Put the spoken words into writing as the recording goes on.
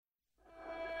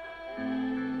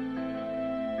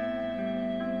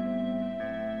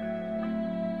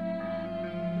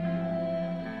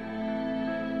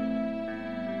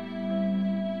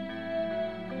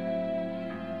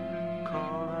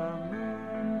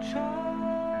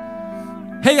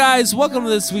Hey guys, welcome to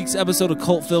this week's episode of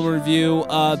Cult Film Review.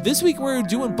 This week we're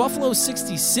doing Buffalo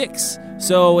 66.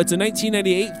 So it's a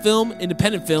 1998 film,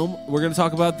 independent film. We're going to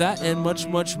talk about that and much,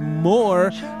 much more.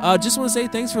 Just want to say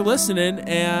thanks for listening,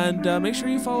 and make sure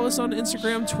you follow us on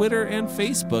Instagram, Twitter, and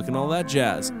Facebook, and all that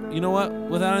jazz. You know what?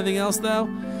 Without anything else, though,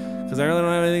 because I really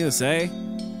don't have anything to say,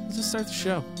 let's just start the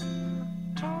show.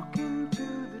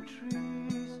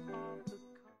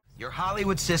 Your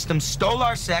Hollywood system stole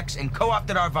our sex and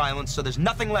co-opted our violence, so there's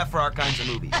nothing left for our kinds of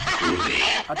movies.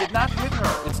 I did not hit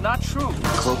her. It's not true.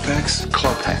 Klopex?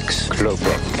 Klopex.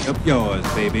 Klopex. Up yours,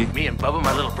 baby. Me and Bubba,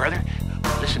 my little brother,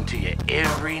 listen to you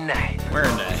every night. Where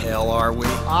in the hell are we?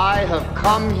 I have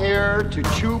come here to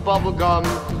chew bubblegum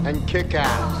and kick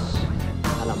ass.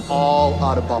 And I'm all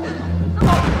out of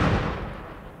bubblegum.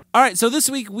 All right, so this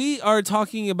week we are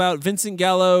talking about Vincent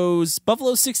Gallo's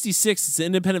Buffalo 66. It's an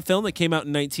independent film that came out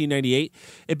in 1998.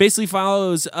 It basically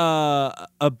follows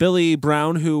a Billy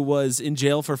Brown who was in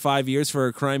jail for 5 years for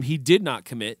a crime he did not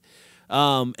commit.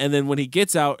 And then when he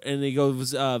gets out and he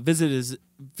goes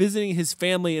visiting his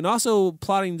family and also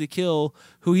plotting to kill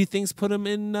who he thinks put him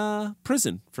in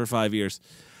prison for 5 years.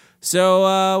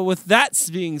 So with that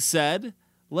being said,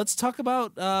 let's talk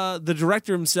about the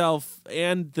director himself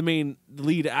and the main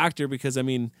lead actor, because, I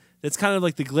mean, that's kind of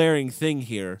like the glaring thing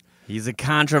here. He's a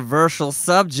controversial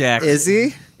subject. Is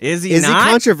he? Is he Is not?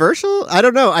 he controversial? I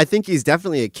don't know. I think he's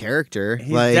definitely a character.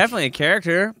 He's definitely a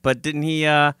character, but didn't he...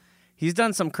 he's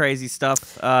done some crazy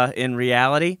stuff in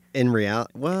reality. In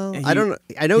reality? Well, I don't know.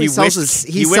 I know he sells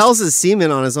his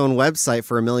semen on his own website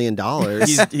for $1 million.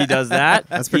 He does that.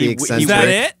 That's pretty eccentric. Is that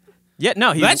it? Yeah,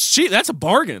 no, that's cheap. That's a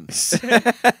bargain.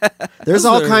 There's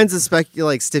all kinds of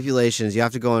stipulations. You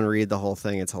have to go and read the whole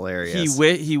thing. It's hilarious.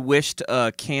 He wished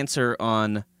cancer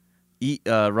on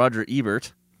Roger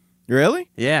Ebert.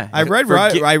 Really? Yeah, I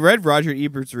read Roger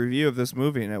Ebert's review of this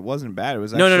movie, and it wasn't bad. It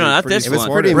was no, not this one. It was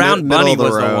pretty Brown Bunny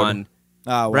was road. the one.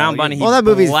 Well, Brown Bunny. Well, that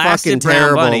movie's fucking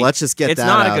terrible. Bunny. Let's just get it's that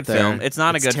not out a good there. film. It's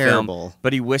not a good terrible. film.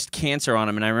 But he wished cancer on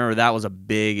him, and I remember that was a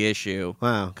big issue.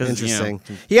 Wow, 'Cause, interesting.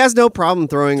 He has no problem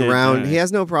throwing around. right. He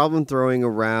has no problem throwing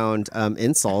around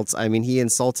insults. I mean, he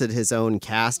insulted his own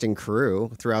cast and crew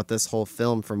throughout this whole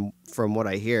film. From what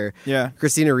I hear, Yeah.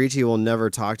 Christina Ricci will never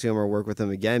talk to him or work with him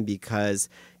again because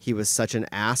he was such an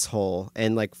asshole.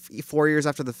 And like 4 years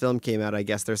after the film came out, I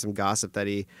guess there's some gossip that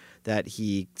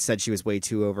he said she was way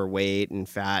too overweight and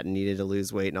fat and needed to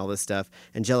lose weight and all this stuff.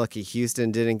 Angelica Houston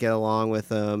didn't get along with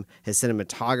him. His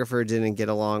cinematographer didn't get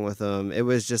along with him. It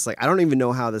was just like, I don't even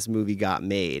know how this movie got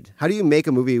made. How do you make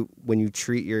a movie when you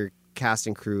treat your cast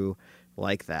and crew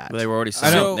like that? Well, they were already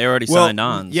signed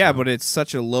on. Yeah, so. but it's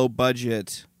such a low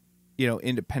budget,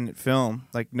 independent film.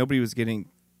 Like nobody was getting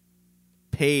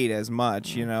paid as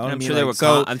much, I'm I sure mean, I'm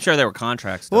sure there were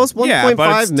contracts. Well, it's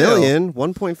 1.5 still. million.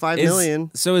 1.5 million.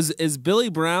 So is Billy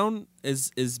Brown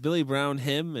is Billy Brown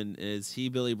him, and is he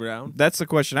Billy Brown? That's the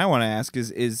question I want to ask: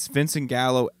 is Vincent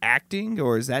Gallo acting,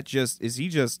 or is he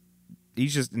just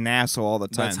an asshole all the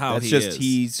time? That's how he is. is.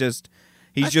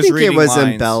 He's I just think reading it was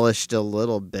lines. embellished a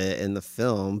little bit in the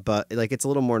film, but like it's a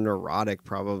little more neurotic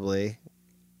probably.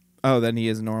 Oh, than he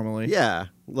is normally. Yeah,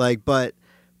 but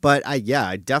I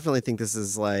definitely think this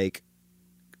is like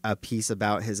a piece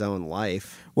about his own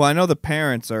life. Well, I know the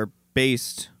parents are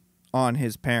based on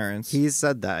his parents. He's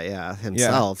said that,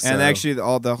 himself. Yeah. And so. actually,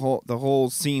 the whole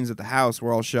scenes at the house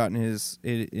were all shot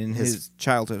in his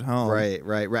childhood home.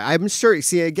 Right. I'm sure.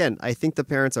 See, again, I think the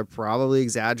parents are probably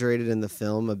exaggerated in the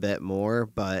film a bit more,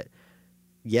 but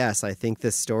yes, I think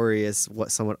this story is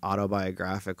somewhat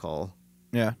autobiographical.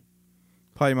 Yeah,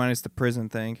 probably minus the prison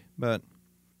thing, but.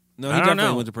 No, he I don't definitely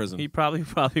know. went to prison. He probably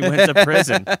went to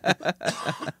prison.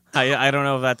 I don't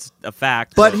know if that's a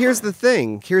fact. But here's the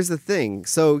thing.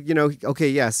 So, okay,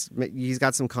 yes, he's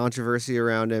got some controversy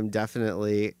around him,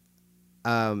 definitely.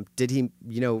 Did he,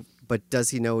 but does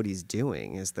he know what he's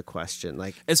doing is the question.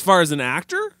 Like, As far as an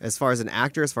actor, as far as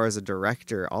a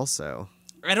director also.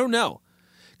 I don't know.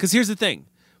 Because here's the thing.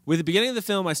 With the beginning of the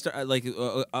film,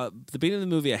 the beginning of the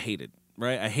movie I hated.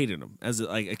 Right, I hated him as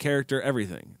a character,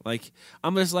 everything. Like,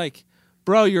 I'm just like,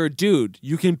 bro, you're a dude.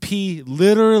 You can pee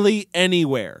literally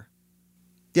anywhere.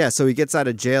 Yeah, so he gets out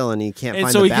of jail and he can't And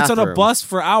find so the he gets on a bathroom. bus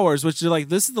for hours, which is like,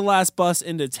 this is the last bus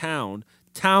into town.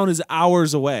 Town is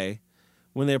hours away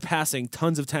when they're passing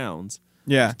tons of towns.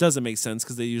 Yeah. It doesn't make sense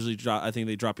because they usually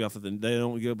they drop you off at they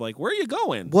don't go like, where are you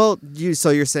going? Well, you're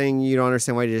saying you don't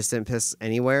understand why he just didn't piss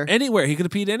anywhere? Anywhere. He could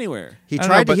have peed anywhere. He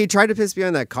tried to piss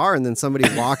behind that car and then somebody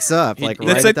walks up right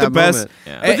That's at the that best. moment.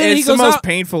 Yeah. But then it's he the goes most out-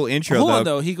 painful intro. Hold on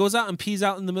though. He goes out and pees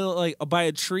out in the middle, like by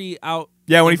a tree out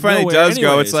Yeah, when he finally nowhere does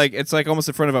go, anyways. it's like almost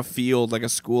in front of a field, like a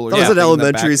school. Or That was something at in the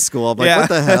elementary back. school. I'm like, Yeah. what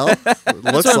the hell?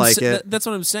 Looks what I'm like sa- it. That's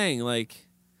what I'm saying. Like,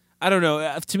 I don't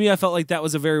know. To me, I felt like that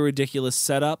was a very ridiculous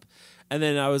setup. And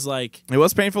then I was like, It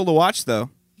was painful to watch, though.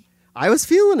 I was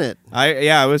feeling it.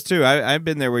 I was too. I've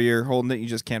been there where you're holding it, you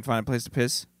just can't find a place to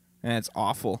piss, and it's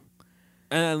awful.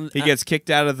 and He gets kicked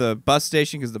out of the bus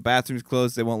station because the bathroom's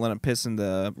closed. They won't let him piss in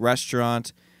the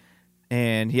restaurant.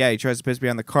 And he tries to piss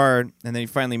behind the car, and then he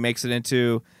finally makes it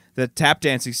into the tap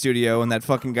dancing studio, and that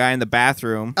fucking guy in the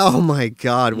bathroom. Oh my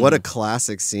god, what a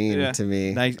classic scene Yeah. to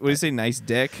me. Nice, what do you say? Nice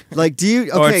dick. Like, do you?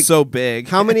 Oh, Okay, it's so big.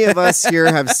 how many of us here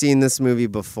have seen this movie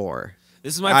before?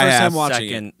 this is my I first have time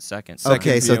watching it. Second.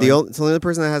 Okay, so viewing. the only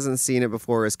person that hasn't seen it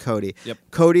before is Cody. Yep.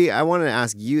 Cody, I want to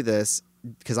ask you this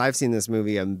because I've seen this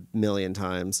movie a million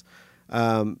times.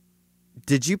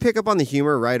 Did you pick up on the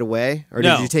humor right away, or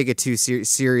No. did you take it too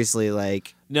seriously?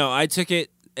 Like, No, I took it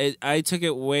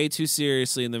way too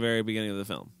seriously in the very beginning of the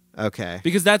film okay,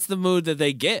 because that's the mood that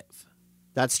they give.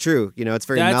 that's true. You know, it's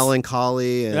very That's-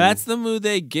 melancholy. And That's the mood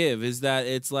they give. Is that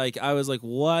it's like I was like,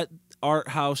 what art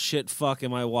house shit fuck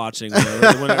am I watching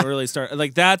when it really started?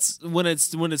 Like that's when it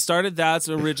started. That's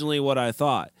originally what I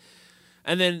thought,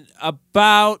 and then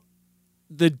about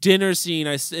the dinner scene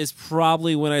is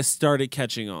probably when I started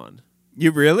catching on.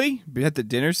 You really? At the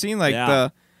dinner scene? Like Yeah.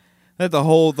 the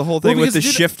whole thing with because the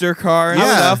did- shifter car and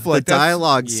yeah, stuff? Like the that's-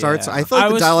 dialogue starts. yeah. I feel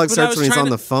like the dialogue but I starts was when he's trying on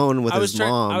to- the phone with I his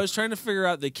mom. I was trying to figure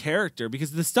out the character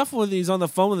because the stuff when he's on the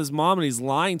phone with his mom and he's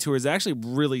lying to her is actually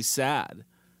really sad.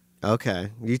 Okay,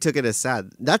 you took it as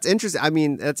sad. That's interesting. I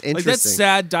mean, that's Like interesting. that's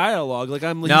sad dialogue. Like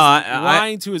he's I-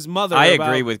 lying to his mother. I about-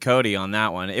 agree with Cody on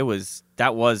that one.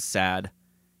 That was sad.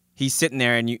 He's sitting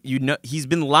there and you know he's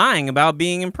been lying about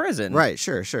being in prison. Right?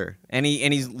 Sure. And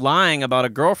he's lying about a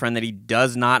girlfriend that he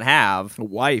does not have. A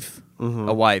wife.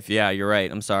 A wife. Yeah, you're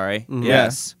right. I'm sorry. Mm-hmm.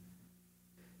 Yes.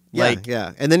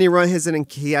 Yeah. And then he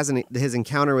has his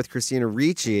encounter with Christina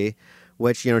Ricci,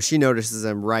 which she notices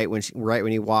him right when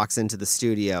he walks into the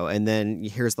studio, and then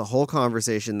here's the whole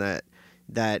conversation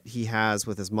that he has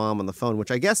with his mom on the phone, which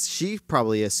I guess she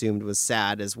probably assumed was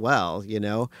sad as well.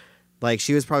 Like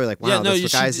she was probably like, "Wow,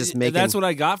 this guy's just making." That's what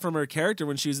I got from her character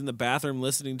when she was in the bathroom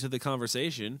listening to the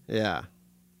conversation. Yeah.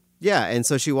 Yeah, and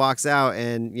so she walks out,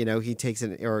 and he takes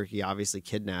it, or he obviously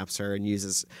kidnaps her and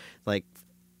uses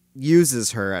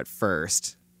her at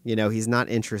first. He's not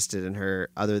interested in her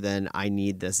other than I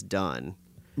need this done,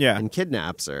 Yeah. and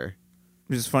kidnaps her.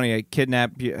 Which is funny.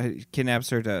 Kidnaps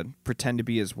her to pretend to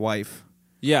be his wife.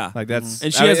 Yeah, Like that's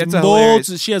and I mean, it's a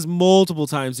hilarious- she has multiple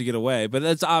times to get away, but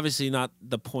that's obviously not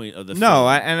the point of the film. No,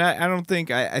 I don't think.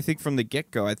 I think from the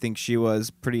get go, I think she was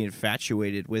pretty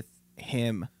infatuated with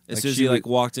him. as soon as she he would-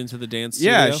 walked into the dance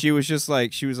Yeah, studio. she was just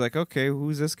like okay,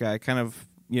 who's this guy? Kind of,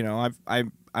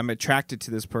 I'm attracted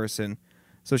to this person,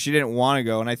 so she didn't want to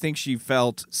go, and I think she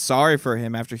felt sorry for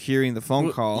him after hearing the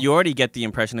phone call. You already get the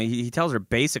impression that he tells her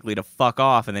basically to fuck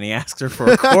off, and then he asks her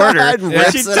for a quarter. And and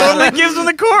rips she it totally out. gives him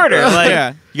the quarter. Like,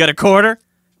 Yeah. you got a quarter?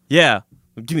 Yeah.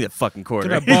 Give me that fucking quarter.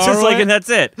 Can I It's just borrow like, it? and that's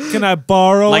it. Can I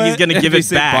borrow Like it? he's gonna give He it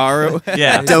said back. borrow.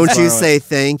 Yeah. Don't you borrow it. say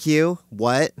thank you?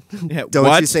 What? Yeah, Don't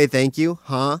what? you say thank you?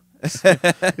 Huh?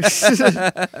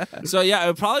 So yeah,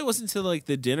 it probably wasn't until like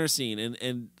the dinner scene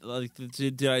and like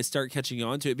did I start catching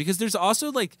on to it, because there's also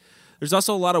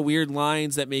a lot of weird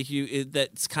lines that make you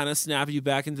that kind of snap you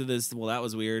back into this. Well, that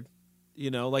was weird.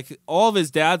 Like all of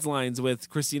his dad's lines with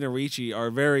Christina Ricci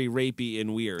are very rapey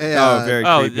and weird. Oh, very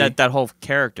Oh, creepy. that whole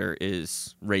character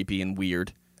is rapey and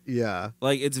weird. Yeah.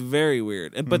 Like it's very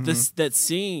weird. And but that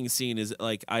singing scene is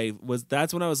like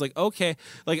that's when I was like, okay,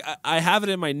 like I have it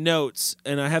in my notes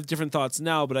and I have different thoughts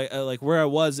now, but I like where I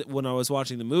was when I was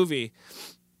watching the movie,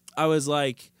 I was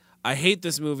like, I hate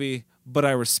this movie, but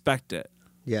I respect it.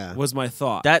 Yeah. Was my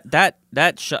thought.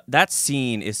 That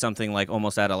scene is something like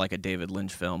almost out of like a David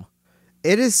Lynch film.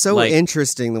 It is so Like-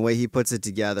 interesting the way he puts it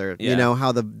together. Yeah. You know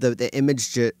how the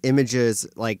images,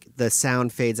 like the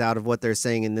sound fades out of what they're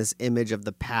saying, and this image of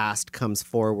the past comes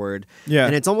forward. Yeah.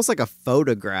 And it's almost like a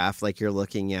photograph, like you're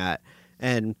looking at,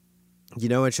 and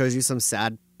it shows you some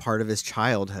sad part of his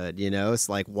childhood. It's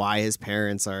like why his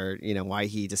parents are, why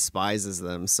he despises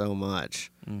them so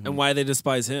much. and why they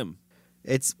despise him.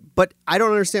 But I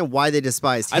don't understand why they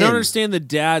despise him. I don't understand the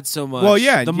dad so much. Well,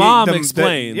 yeah, the mom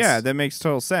explains. that makes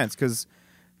total sense because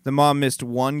the mom missed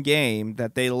one game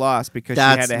that they lost because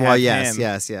That's she had to have yes, him.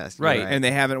 yes. You're Right. And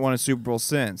they haven't won a Super Bowl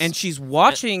since. And she's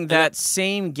watching that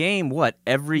same game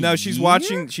every no, she's year?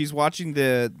 watching. She's watching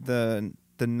the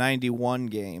 91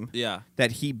 game Yeah.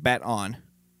 that he bet on.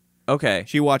 Okay.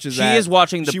 She watches. She that. is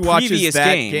watching the she watches previous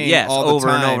that game. Yes, all the over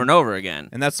and time. over and over again.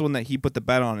 And that's the one that he put the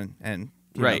bet on and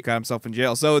Right. got himself in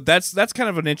jail. So that's kind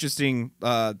of an interesting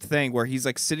thing where he's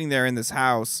like sitting there in this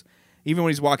house. Even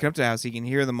when he's walking up to the house, he can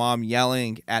hear the mom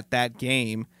yelling at that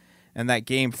game, and that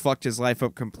game fucked his life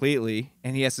up completely.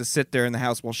 And he has to sit there in the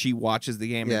house while she watches the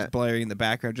game and it's blaring in the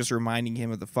background, just reminding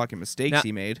him of the fucking mistakes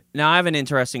he made. Now, I have an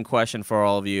interesting question for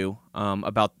all of you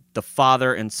about the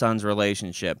father and son's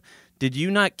relationship. Did you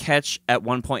not catch at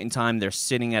one point in time they're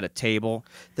sitting at a table?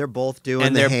 They're both doing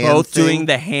and the they're hand both thing. doing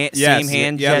the same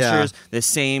hand yeah. gestures, the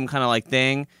same kind of like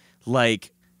thing,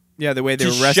 like Yeah, the way they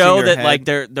to were resting show their that head. like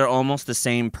they're almost the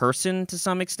same person to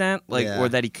some extent, like or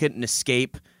that he couldn't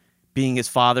escape being his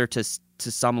father to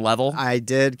some level. I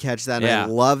did catch that, and Yeah. I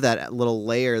love that little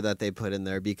layer that they put in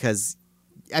there because,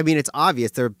 I mean, it's obvious.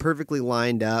 They're perfectly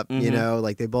lined up, you know,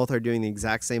 like they both are doing the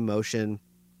exact same motion.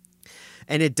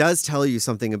 And it does tell you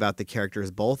something about the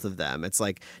characters, both of them. It's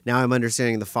like, now I'm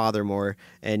understanding the father more,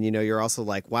 and, you know, you're also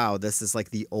like, wow, this is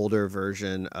like the older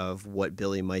version of what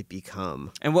Billy might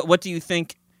become. And what do you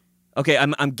think? Okay,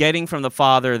 I'm getting from the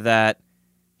father that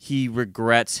he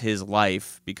regrets his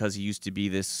life because he used to be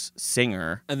this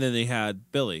singer. And then they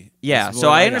had Billy. Yeah, That's so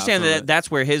what I got understand from that it.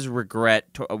 that's where his regret,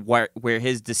 where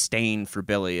his disdain for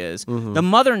Billy is. Mhm. The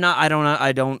mother, I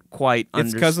don't quite It's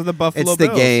understand. because of the Buffalo It's the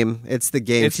Bills. game. It's the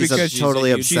game. It's she's because totally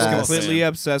she's obsessed. completely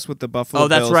obsessed with the Buffalo Oh,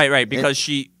 that's Bills. right, because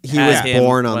he was had him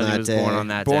born on when he that was day. Born on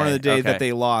that Born day. on the day Okay. that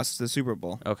they lost the Super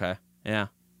Bowl. Okay, yeah.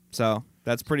 So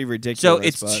that's pretty ridiculous. So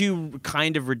it's but- two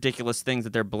kind of ridiculous things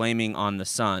that they're blaming on the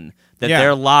son. That Yeah.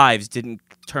 their lives didn't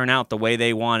turn out the way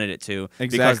they wanted it to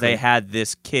because Exactly. they had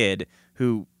this kid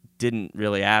who didn't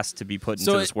really ask to be put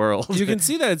into this world. You can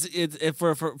see that it's for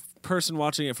a person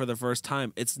watching it for the first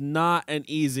time, it's not an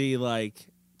easy like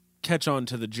catch on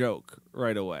to the joke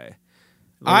right away.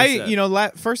 Like I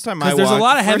said. First time 'Cause I there's a watched,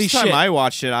 lot of heavy first time shit. I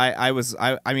watched it,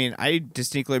 I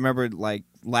distinctly remember like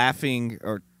laughing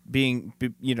or being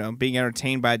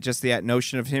entertained by just the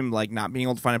notion of him like not being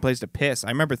able to find a place to piss. I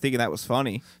remember thinking that was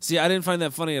funny. See, I didn't find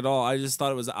that funny at all. I just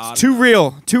thought it was odd. Too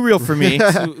real for me.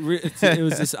 It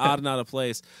was just odd and out of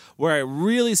place. Where I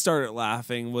really started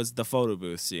laughing was the photo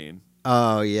booth scene.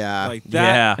 Oh, yeah. Like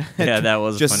that. yeah, that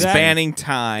was just funny. spanning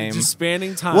time. Just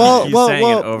spanning time. Well, You sang it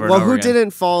over and over who again.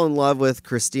 didn't fall in love with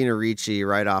Christina Ricci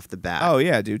right off the bat? Oh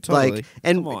yeah, dude, totally. Like,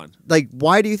 and Come on. like,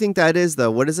 why do you think that is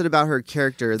though? What is it about her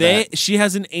character that She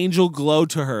has an angel glow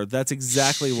to her. That's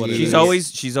exactly what it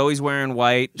is. She's always wearing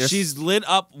white. She's lit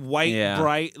up white, Yeah.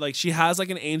 bright. Like she has like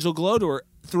an angel glow to her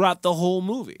throughout the whole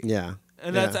movie. Yeah.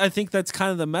 And that's I think that's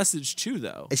kind of the message too,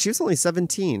 though. She was only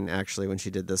 17 actually when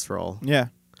she did this role. Yeah.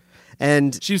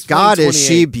 And She was God, is 28.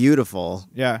 she beautiful?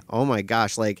 Yeah. Oh my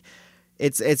gosh, like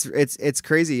it's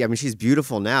crazy. I mean, she's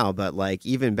beautiful now, but like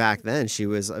even back then, she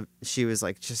was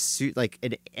like just like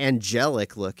an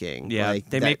angelic looking. Yeah, like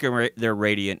they make her. They're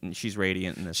radiant, and she's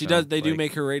radiant in this. She film. does. They do Like,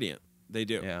 make her radiant. They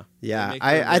do. Yeah. Yeah, They make her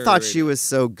I very thought she radiant. was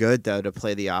so good though to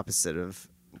play the opposite of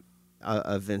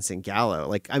Vincent Gallo.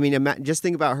 Like, I mean, just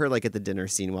think about her like at the dinner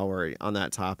scene while we're on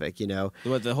that topic. You know,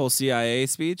 What, the whole CIA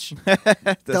speech?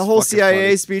 the whole fucking CIA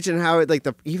funny. speech and how it like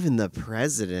even the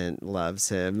president loves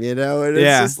him. You know, and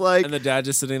Yeah. it's just like And the dad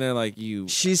just sitting there like, you.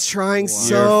 she's trying You're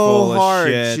so full of hard.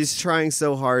 shit. She's trying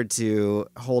so hard to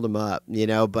hold him up. You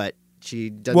know, but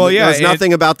she doesn't, Well, yeah, knows and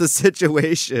nothing about the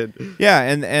situation. Yeah,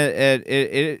 and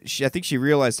I think she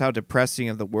realized how depressing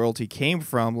of the world he came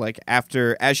from. Like as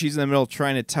she's in the middle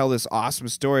trying to tell this awesome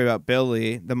story about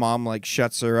Billy, the mom like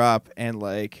shuts her up and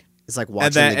like It's like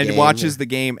watching the game. watches the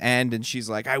game end, and she's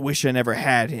like, "I wish I never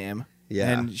had him."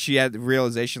 Yeah. and she had the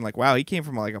realization like, "Wow, he came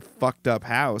from like a fucked up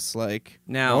house." Like,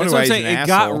 Now- I wonder That's what why I'm he's saying. an It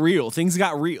got asshole. real. Things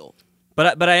got real.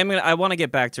 But I want to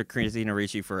get back to Christina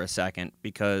Ricci for a second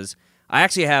because I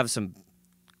actually have some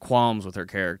qualms with her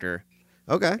character,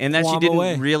 Okay. and that she Qualm didn't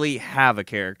away. really have a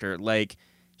character. Like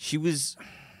she was.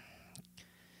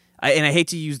 I hate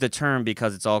to use the term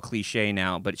because it's all cliche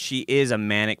now, but she is a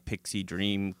manic pixie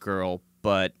dream girl.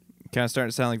 But Kind of starting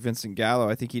to sound like Vincent Gallo.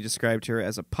 I think he described her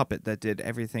as a puppet that did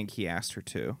everything he asked her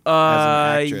to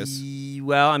as an actress.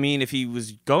 well, I mean, if he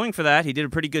was going for that, he did a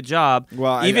pretty good job.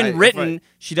 Well, even if written,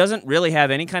 she doesn't really have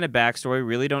any kind of backstory.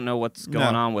 Really don't know what's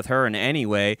going No. on with her in any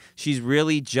way. She's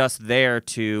really just there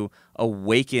to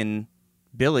awaken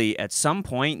Billy at some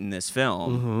point in this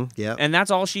film. Yep. And that's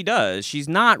all she does. She's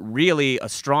not really a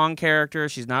strong character.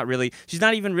 She's not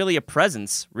even really a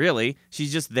presence, really.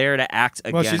 She's just there to act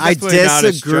Well, against. she's I definitely not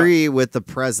as disagree with the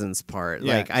presence part.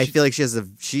 Yeah, Like, I feel like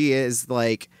she is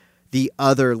like the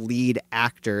other lead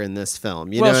actor in this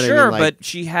film. You well, know what sure, I mean? Like, but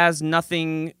she has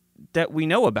nothing that we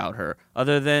know about her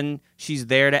other than she's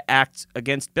there to act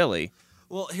against Billy.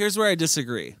 Well, here's where I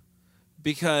disagree.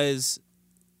 Because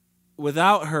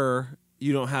without her,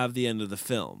 you don't have the end of the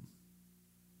film.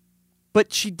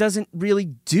 but she doesn't really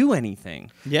do anything.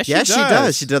 Yes, Yes, she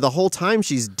does. She does the whole time.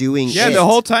 She's doing. Yeah, it. the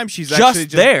whole time she's Just actually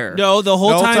there. No, the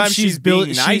whole time she's being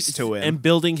building nice to him and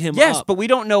building him Yes, up. but we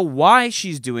don't know why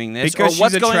she's doing this because or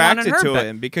what's she's going on in attracted her to back.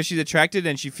 him. Because she's attracted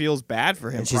and she feels bad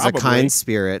for him. And she's probably. a kind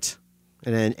spirit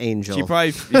and an angel. She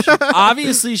probably.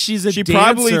 Obviously, she's a She dancer.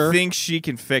 probably thinks she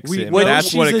can fix him. well,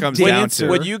 That's what she's it a comes down dancer. to.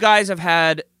 Would you guys have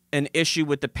had an issue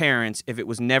with the parents if it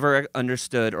was never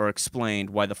understood or explained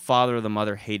why the father or the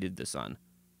mother hated the son?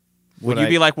 Would you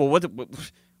be like, well,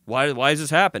 why is this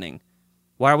happening?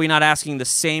 Why are we not asking the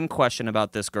same question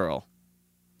about this girl?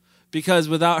 Because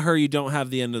without her, you don't have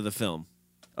the end of the film.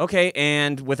 Okay,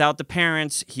 and without the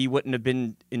parents, he wouldn't have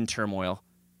been in turmoil.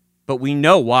 But we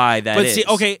know why that is. See,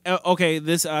 okay.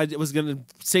 This I was gonna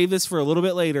save this for a little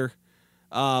bit later,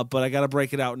 but I got to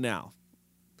break it out now.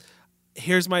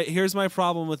 Here's my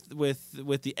problem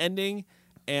with the ending,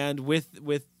 and with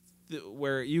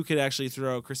where you could actually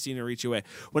throw Christina Ricci away.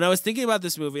 When I was thinking about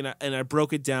this movie and I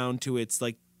broke it down to its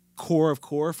like core of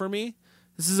core for me,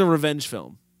 this is a revenge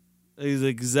film. It is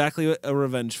exactly a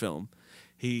revenge film.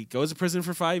 He goes to prison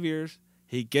for 5 years.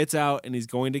 He gets out and he's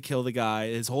going to kill the guy.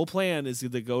 His whole plan is to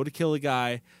go to kill the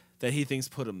guy that he thinks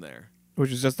put him there.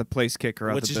 Which is just a place kicker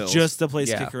on the Bills. Which is just the place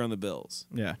Yeah. kicker on the Bills.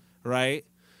 Yeah. Right?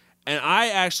 And I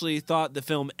actually thought the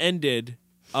film ended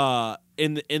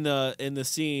in the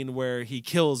scene where he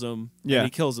kills him Yeah. and he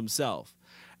kills himself.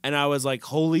 And I was like,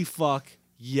 holy fuck,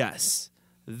 yes.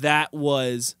 That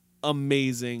was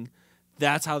amazing.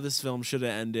 That's how this film should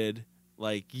have ended.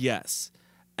 Like, yes.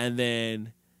 And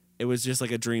then it was just like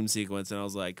a dream sequence, and I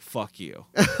was like, "Fuck you."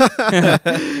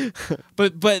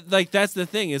 but like that's the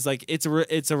thing is like it's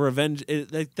a revenge.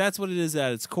 Like that's what it is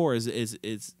at its core.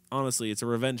 Is honestly it's a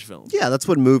revenge film. Yeah, that's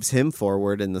what moves him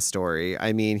forward in the story.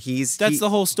 I mean, that's the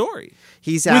whole story.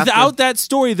 He's without that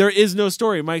story, there is no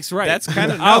story. Mike's right. That's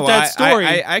kind of without that story.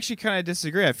 I actually kind of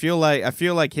disagree. I feel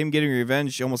like him getting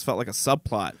revenge almost felt like a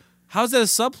subplot. How's that a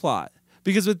subplot?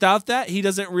 Because without that, he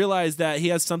doesn't realize that he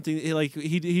has something.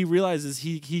 He realizes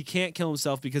he can't kill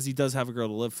himself because he does have a girl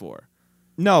to live for.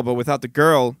 No, but without the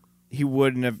girl, he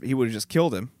would have just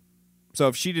killed him. So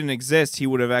if she didn't exist, he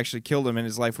would have actually killed him, and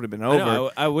his life would have been over. I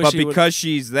know, I wish but he because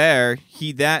she's there,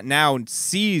 he now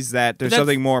sees that there's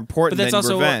something more important But that's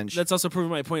than also revenge. that's also proving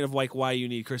my point of like why you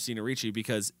need Christina Ricci,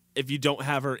 because if you don't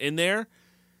have her in there,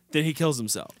 then he kills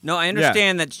himself. No, I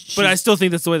understand that. But I still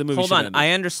think that's the way the movie. Hold on, end.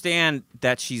 I understand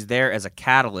that she's there as a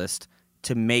catalyst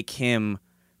to make him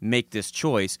make this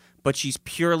choice, but she's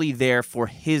purely there for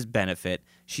his benefit.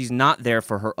 She's not there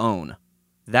for her own.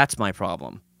 That's my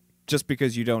problem. Just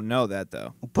because you don't know that,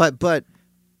 though. But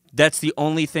that's the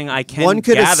only thing I can one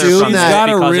could gather assume from that she's got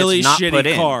because a really it's not put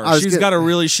shitty in. car. She's got a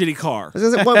really shitty car.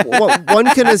 One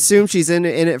can assume she's in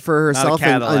it for herself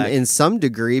Cadillac. in some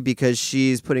degree because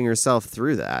she's putting herself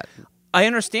through that. I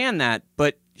understand that,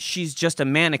 but she's just a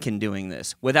mannequin doing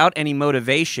this without any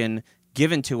motivation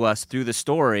given to us through the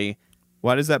story.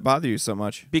 Why does that bother you so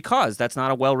much? Because that's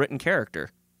not a well-written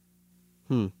character.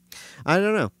 I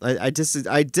don't know. I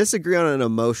disagree on an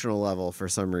emotional level for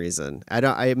some reason.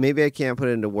 Maybe I can't put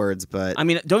it into words, but I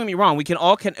mean, don't get me wrong. We can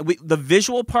all the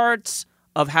visual parts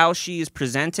of how she is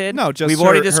presented. No, just we've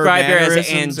already her described her as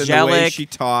mannerisms and the way angelic she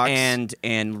talks.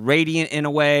 and radiant in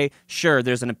a way. Sure,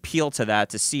 there's an appeal to that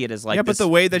to see it as like Yeah, but this the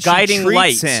way that she guiding treats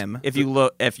light, him- if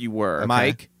you were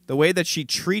Mike, the way that she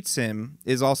treats him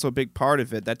is also a big part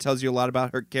of it. That tells you a lot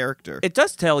about her character. It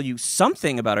does tell you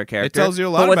something about her character. tells you a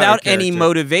lot but about her without any character.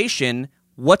 motivation,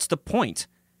 what's the point?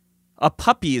 A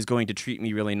puppy is going to treat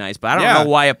me really nice, but I don't Yeah. know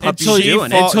why a puppy's Until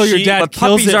doing it. until your dad but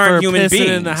kills puppies it aren't for human pissing beings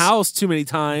in the house too many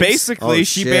times. Basically, Oh,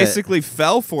 she shit. basically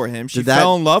fell for him. She Did that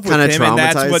fell in love with kinda him, and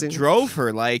that's what traumatizing? drove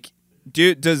her. Like,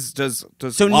 dude, does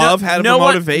So love have no a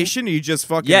one- motivation? Or you just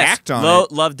fucking Yes, act on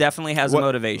it? love definitely has a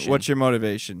motivation. What's your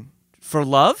motivation? For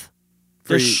love?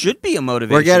 There you- should be a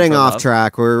motivation. we're getting for off love.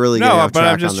 track. We're really getting No, off but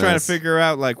track I'm just on trying this. to figure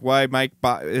out like why Mike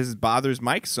bothers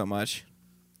Mike so much.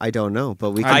 I don't know,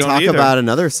 but we I can don't talk either. about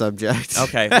another subject.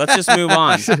 Okay, let's just move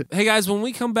on. Hey guys, when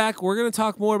we come back, we're going to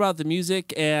talk more about the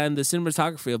music and the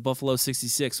cinematography of Buffalo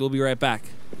 66. We'll be right back.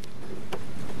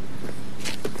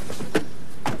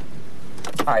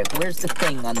 All right, where's the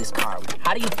thing on this car?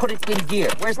 How do you put it in gear?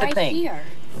 Where's the Right thing? here.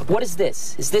 What is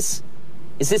this? Is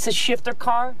this a shifter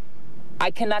car? I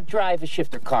cannot drive a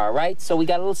shifter car, right? So we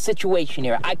got a little situation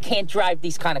here. I can't drive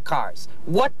these kind of cars.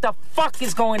 What the fuck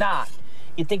is going on?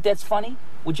 You think that's funny?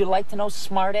 Would you like to know,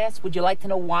 smartass? Would you like to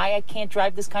know why I can't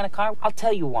drive this kind of car? I'll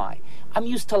tell you why. I'm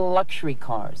used to luxury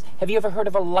cars. Have you ever heard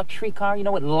of a luxury car? You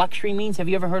know what luxury means? Have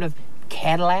you ever heard of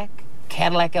Cadillac?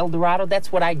 Cadillac Eldorado?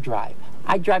 That's what I drive.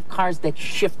 I drive cars that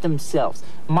shift themselves.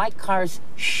 My cars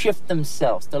shift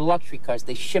themselves. They're luxury cars.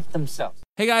 They shift themselves.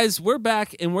 Hey guys, we're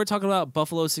back and we're talking about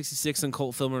Buffalo 66 and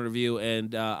Cult Film Review,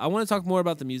 and I want to talk more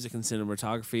about the music and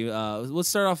cinematography. Let's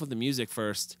start off with the music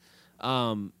first.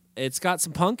 It's got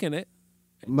some punk in it.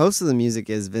 Most of the music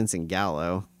is Vincent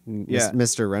Gallo,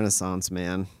 Mr. Renaissance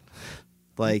Man.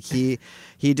 Like he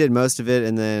did most of it,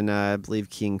 and then I believe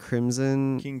King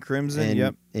Crimson,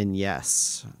 yep, and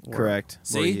Yes, correct.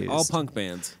 See, all punk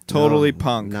bands. Totally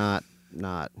punk. Not.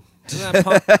 Isn't that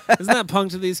punk? Isn't that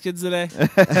punk to these kids today?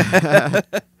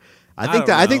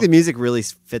 I think the music really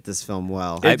fit this film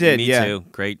well. It did, me too.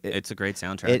 Great. It's a great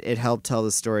soundtrack. It helped tell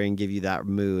the story and give you that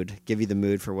mood, give you the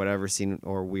mood for whatever scene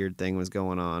or weird thing was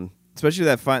going on. Especially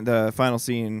that the final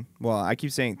scene. Well, I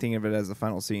keep thinking of it as the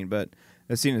final scene, but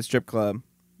the scene in the strip club,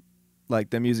 like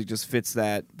the music just fits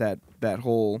that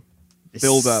whole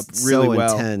build up really so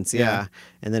well. Intense, yeah.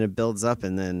 And then it builds up,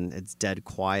 and then it's dead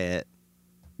quiet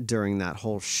during that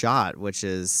whole shot, which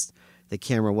is the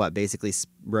camera basically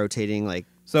rotating like.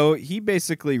 So he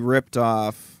basically ripped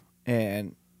off,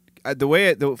 and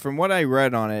from what I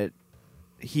read on it,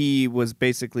 he was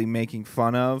basically making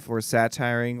fun of or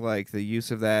satiring like the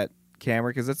use of that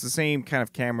camera, because that's the same kind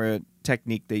of camera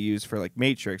technique they use for like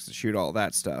Matrix to shoot all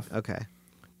that stuff. Okay.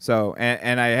 So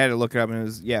and I had to look it up, and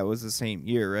it was the same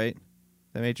year, right?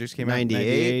 The Matrix came out in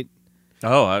 98.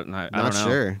 Oh, I don't know. Not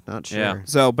sure. Yeah.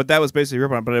 So, but that was basically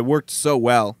rip on, but it worked so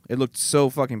well. It looked so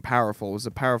fucking powerful. It was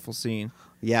a powerful scene.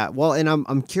 Yeah. Well, and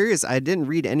I'm curious. I didn't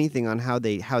read anything on how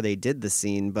they did the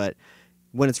scene, but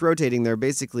when it's rotating, they're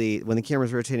basically, when the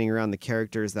camera's rotating around the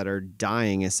characters that are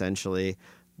dying, essentially,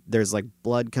 there's like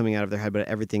blood coming out of their head, but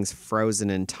everything's frozen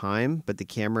in time, but the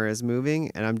camera is moving,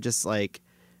 and I'm just like,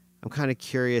 I'm kind of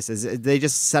curious. They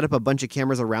just set up a bunch of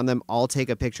cameras around them, all take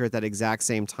a picture at that exact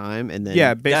same time, and then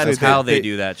basically that's how they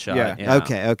do that shot. Yeah.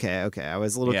 Okay. I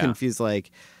was a little confused.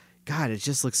 Like, God, it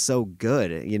just looks so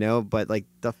good, But like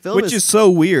the film, which is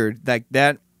so weird. Like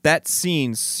that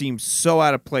scene seems so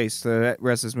out of place to the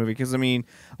rest of this movie, because I mean,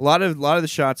 a lot of the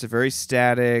shots are very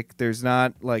static. There's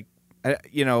not like,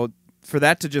 for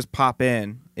that to just pop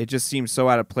in, it just seems so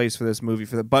out of place for this movie,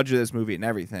 for the budget of this movie and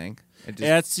everything.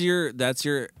 That's your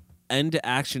end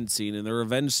action scene in the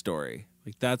revenge story.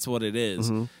 Like, that's what it is.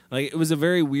 Mm-hmm. Like, it was a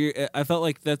very weird. I felt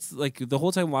like that's like the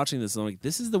whole time watching this, I'm like,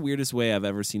 this is the weirdest way I've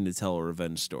ever seen to tell a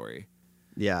revenge story.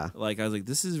 Yeah. Like, I was like,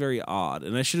 this is very odd,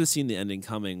 and I should have seen the ending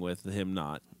coming with him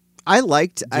not. I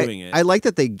liked doing it. I liked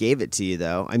that they gave it to you,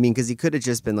 though. I mean, because he could have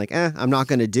just been like, I'm not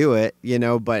going to do it,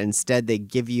 but instead they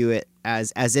give you it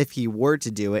as if he were to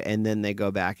do it, and then they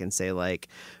go back and say, like,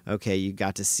 okay, you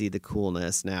got to see the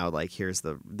coolness now, like, here's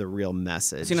the real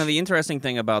message. So, the interesting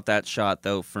thing about that shot,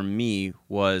 though, for me,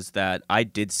 was that I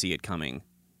did see it coming.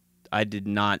 I did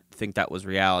not think that was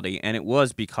reality, and it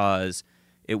was because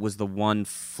it was the one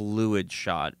fluid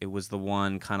shot. It was the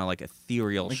one kind of like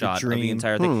ethereal shot of the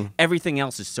entire thing. Everything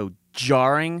else is so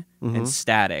jarring and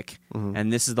static,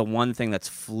 and this is the one thing that's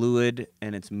fluid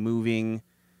and it's moving.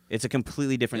 It's a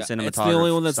completely different cinematography. It's the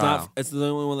only one that's style. not. It's the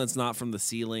only one that's not from the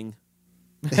ceiling.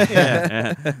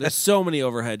 There's so many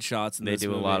overhead shots in They this do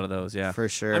movie. a lot of those, yeah. For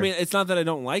sure. I mean, it's not that I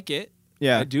don't like it.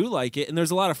 Yeah. I do like it, and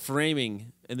there's a lot of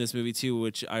framing in this movie too,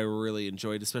 which I really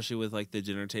enjoyed, especially with like the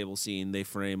dinner table scene. They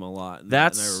frame a lot, and I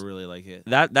really like it.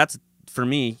 That's for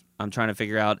me. I'm trying to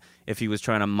figure out if he was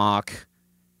trying to mock,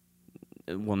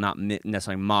 well, not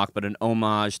necessarily mock, but an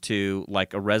homage to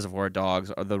like a Reservoir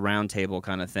Dogs or the Round Table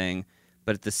kind of thing.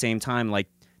 But at the same time, like,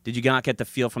 did you not get the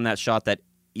feel from that shot that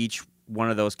each one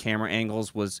of those camera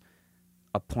angles was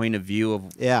a point of view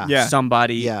of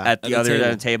somebody at the other end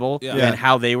of the table and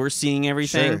how they were seeing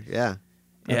everything? Sure, yeah.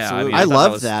 Yeah, I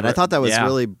loved that. I thought that was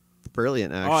really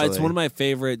brilliant, actually. Oh, it's one of my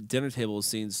favorite dinner table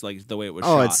scenes, like the way it was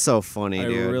shot. Oh, it's so funny,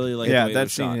 dude. I really like the way that it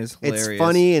was scene shot. is hilarious. It's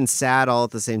funny and sad all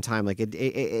at the same time. Like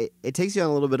it takes you on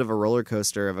a little bit of a roller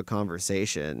coaster of a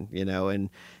conversation,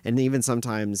 and even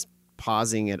sometimes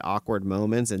pausing at awkward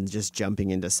moments and just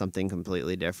jumping into something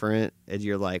completely different. And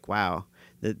you're like, wow,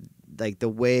 the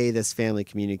way this family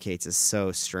communicates is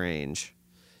so strange.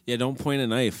 Yeah, don't point a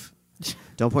knife.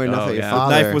 Don't point enough at your The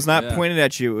father. knife was not pointed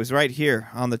at you. It was right here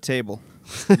on the table.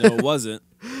 No, it wasn't.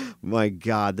 My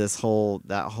God,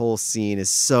 that whole scene is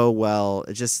so well.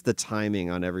 Just the timing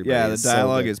on everybody. Yeah, the is so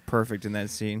dialogue good. is perfect in that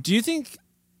scene. Do you think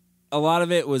a lot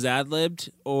of it was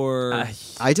ad-libbed, or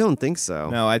I don't think so.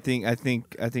 No, I think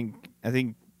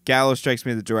Gallo strikes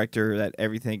me as the director that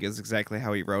everything is exactly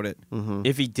how he wrote it. Mm-hmm.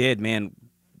 If he did,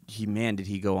 did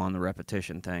he go on the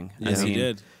repetition thing? Yes, he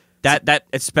did. That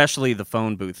especially the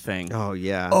phone booth thing. Oh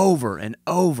yeah. Over and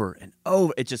over and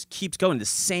over. It just keeps going the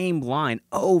same line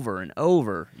over and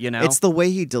over, you know? It's the way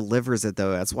he delivers it,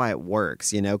 though. That's why it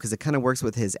works, you know, because it kind of works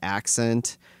with his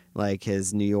accent, like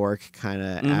his New York kind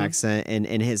of accent, and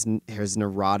his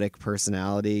neurotic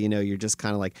personality. You know, you're just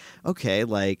kind of like, okay,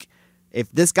 like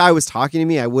if this guy was talking to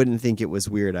me, I wouldn't think it was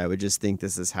weird. I would just think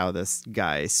this is how this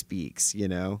guy speaks, you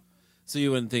know? So you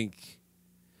wouldn't think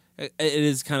it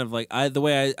is kind of like the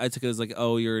way I took it is like,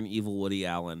 oh, you're an evil Woody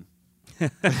Allen.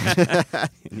 An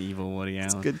evil Woody Allen.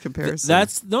 It's a good comparison.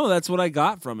 That's what I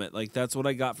got from it. Like that's what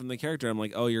I got from the character. I'm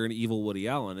like, oh, you're an evil Woody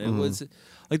Allen. It was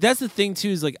like that's the thing too.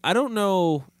 Is like I don't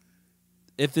know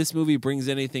if this movie brings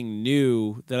anything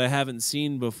new that I haven't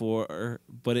seen before,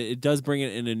 but it does bring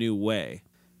it in a new way.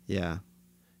 Yeah.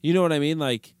 You know what I mean?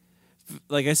 Like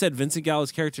I said, Vincent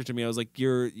Gallo's character to me, I was like,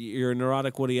 you're a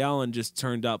neurotic Woody Allen just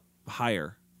turned up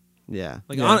higher. Yeah.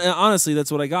 Like honestly,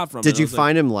 that's what I got from it. Did you I was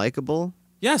find him likable?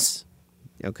 Yes.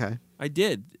 Okay. I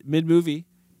did. Mid-movie.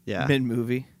 Yeah.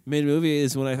 Mid-movie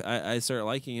is when I started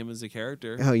liking him as a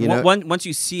character. Oh, you know, once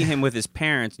you see him with his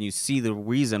parents and you see the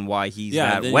reason why he's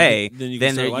that then way, you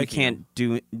then start you liking can't him.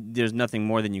 do. There's nothing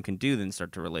more than you can do than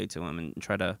start to relate to him and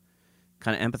try to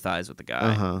kind of empathize with the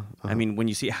guy. I mean, when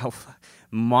you see how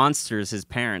monsters his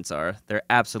parents are, they're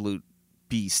absolute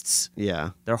beasts.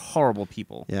 Yeah. They're horrible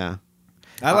people. Yeah.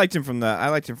 I liked him from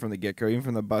the get-go, even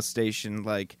from the bus station.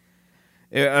 Like,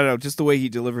 I don't know, just the way he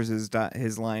delivers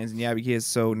his lines. And yeah, he is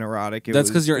so neurotic. That's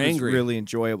because you're it was angry. Really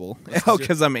enjoyable. Oh,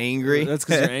 because I'm angry. That's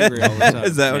because you're angry all the time.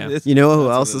 Is that what it is? You know who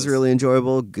That's else what it is is. really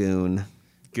enjoyable? Goon.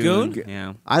 Goon?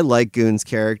 Yeah. I like Goon's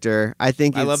character. I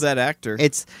think I love that actor.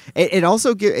 It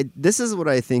also this is what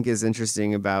I think is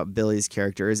interesting about Billy's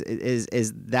character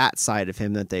is that side of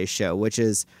him that they show, which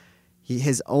is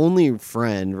his only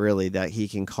friend really that he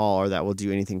can call or that will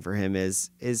do anything for him is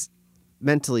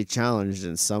mentally challenged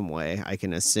in some way. I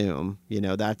can assume, you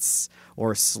know, that's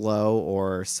or slow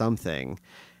or something,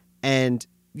 and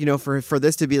you know, for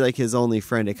this to be like his only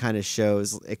friend, it kind of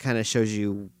shows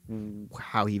you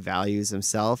how he values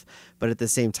himself. But at the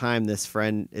same time, this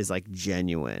friend is like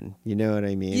genuine. You know what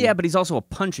I mean? Yeah, but he's also a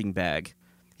punching bag.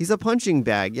 He's a punching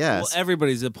bag. Yes. Well,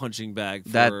 everybody's a punching bag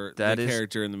for That the is-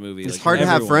 character in the movie. It's Like, hard to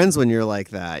have everyone. friends when you're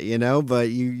like that, you know. But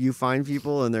you find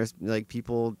people, and there's like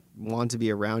people want to be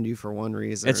around you for one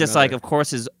reason. It's or just like, another. of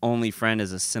course, his only friend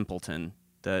is a simpleton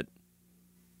that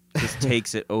just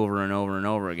takes it over and over and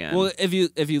over again. Well, if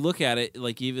you look at it,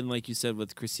 like even like you said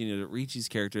with Christina Ricci's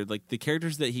character, like the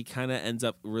characters that he kind of ends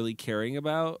up really caring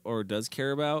about or does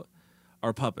care about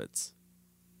are puppets.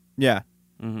 yeah.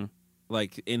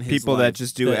 Like in his People life, that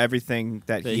just do everything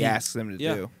that he asks them to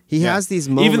do. he Yeah. has these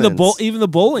moments. Even the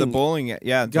bowling The bowling,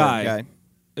 yeah, the guy.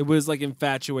 It was like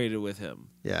infatuated with him.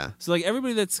 Yeah. So like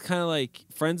everybody that's kind of like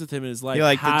friends with him in his life Yeah,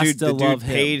 like has the to dude love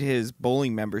paid him. his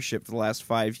bowling membership for the last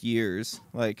 5 years.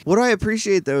 Like, What I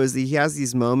appreciate though is that he has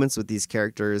these moments with these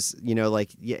characters. You know,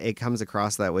 like it comes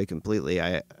across that way completely.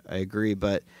 I agree,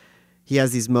 but he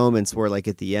has these moments where, like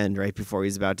at the end, right before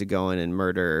he's about to go in and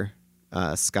murder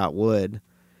Scott Wood,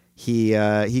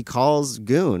 he calls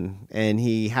Goon and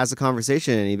he has a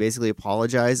conversation and he basically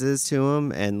apologizes to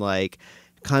him and like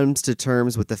comes to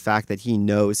terms with the fact that he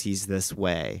knows he's this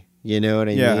way. You know what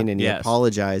I Yeah. mean? And he Yes.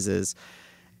 apologizes.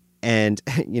 And,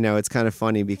 you know, it's kind of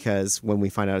funny because when we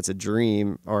find out it's a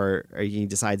dream or he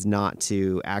decides not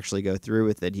to actually go through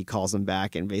with it, he calls him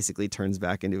back and basically turns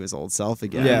back into his old self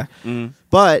again. yeah,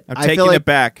 But I'm I taking feel like it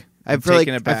back. I I'm feel like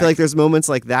taking it back. I feel like there's moments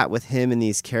like that with him and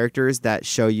these characters that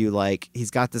show you like he's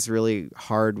got this really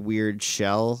hard, weird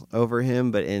shell over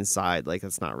him, but inside, like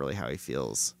that's not really how he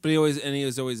feels. But he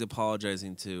was always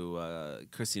apologizing to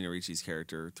Christina Ricci's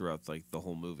character throughout like the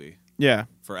whole movie yeah.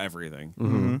 for everything.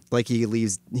 Mm-hmm. Like he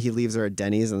leaves her at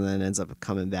Denny's and then ends up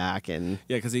coming back and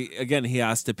Yeah, because he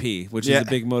has to pee, which Yeah. is a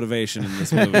big motivation in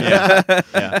this movie.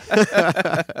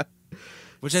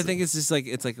 Which I think is just like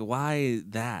it's like why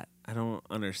that? I don't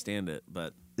understand it,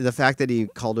 but the fact that he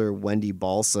called her Wendy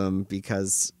Balsam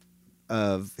because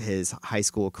of his high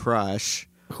school crush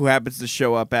Who happens to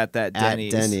show up at that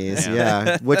Denny's? at Denny's,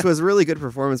 yeah, which was a really good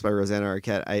performance by Rosanna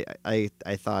Arquette.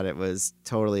 I thought it was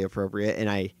totally appropriate, and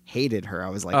I hated her. I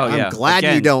was like, Oh, I'm yeah. glad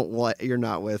Again, you're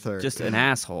not with her. just an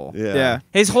asshole. Yeah.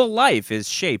 His whole life is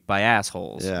shaped by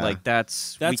assholes. Yeah. Like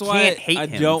that's we why can't hate I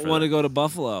him don't for want to that. go to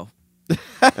Buffalo.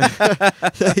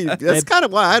 That's kind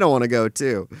of why I don't want to go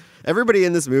too. Everybody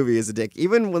in this movie is a dick.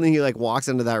 Even when he like walks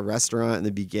into that restaurant in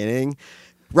the beginning,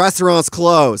 restaurant's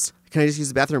closed. Can I just use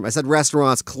the bathroom? I said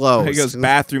restaurant's closed. He goes,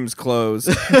 bathrooms closed.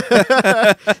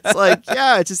 It's like,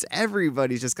 yeah, it's just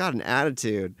everybody's just got an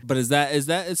attitude. But is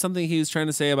that something he was trying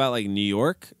to say about like New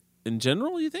York? in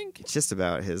general, you think? It's just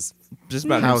about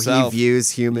how he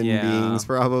views human Yeah. beings,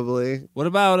 probably. What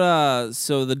about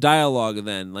so the dialogue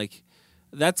then? Like,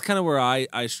 that's kind of where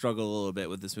I struggle a little bit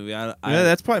with this movie. Yeah,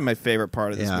 that's probably my favorite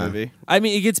part of this Yeah. movie. I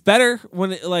mean, it gets better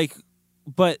when it like,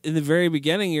 but in the very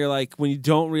beginning, you're like when you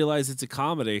don't realize it's a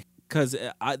comedy because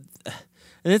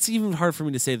and it's even hard for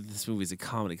me to say that this movie is a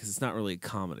comedy because it's not really a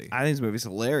comedy. I think this movie's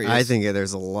hilarious. I think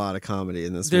there's a lot of comedy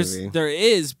in this movie. There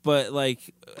is, but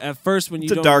like at first when you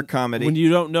It's a don't, dark comedy. when you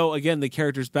don't know again the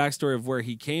character's backstory of where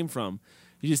he came from,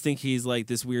 you just think he's like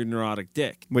this weird neurotic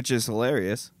dick which is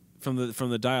hilarious. from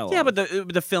the dialogue. Yeah, but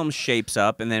the film shapes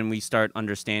up, and then we start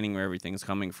understanding where everything's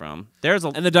coming from.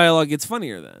 And the dialogue gets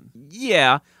funnier then.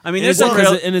 Yeah, I mean, And there's some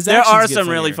his there actions are get some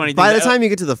really funnier. funny things. By the time you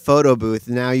get to the photo booth,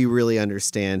 now you really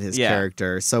understand his Yeah.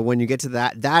 character. So when you get to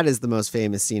that is the most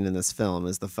famous scene in this film,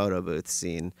 is the photo booth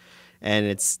scene. And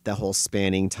it's the whole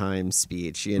spanning time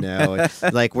speech, you know,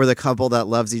 like we're the couple that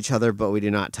loves each other, but we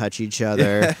do not touch each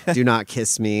other. Do not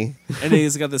kiss me. And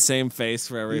he's got the same face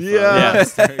for every photo. Yeah.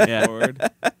 Staring forward.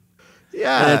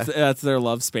 Yeah, And that's their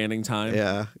love spanning time.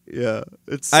 yeah.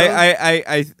 It's so,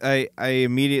 I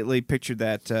immediately pictured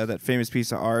that famous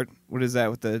piece of art. What is that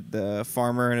with the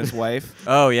farmer and his wife?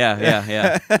 Oh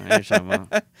yeah. I know what you're talking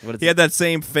about. What is He had that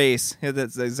same face. He had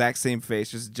that exact same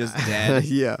face, just dead.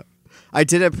 yeah. I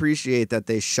did appreciate that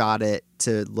they shot it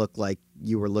to look like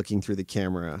you were looking through the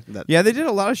camera. Yeah, they did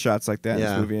a lot of shots like that in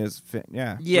Yeah. this movie.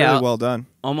 Yeah. Really well done.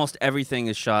 Almost everything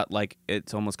is shot like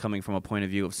it's almost coming from a point of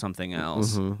view of something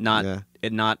else,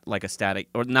 not like a static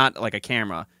or not like a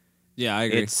camera. Yeah, I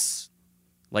agree. It's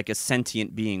like a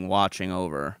sentient being watching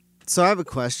over. So I have a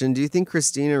question. Do you think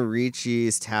Christina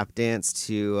Ricci's tap dance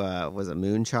to was it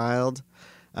Moonchild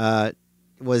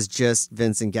was just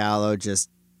Vincent Gallo just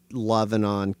loving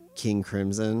on King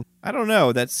Crimson? I don't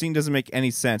know. That scene doesn't make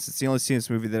any sense. It's the only scene in this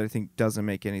movie that I think doesn't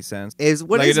make any sense. It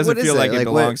doesn't feel like it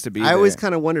belongs to be I always there.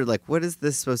 kind of wondered, like, what is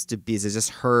this supposed to be? Is it just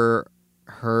her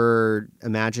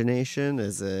imagination?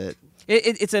 Is it?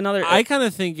 It's another. I kind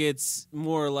of think it's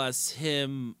more or less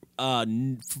him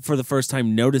for the first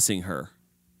time noticing her.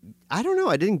 I don't know.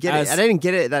 I didn't get it. I didn't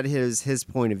get it that his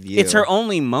point of view. It's her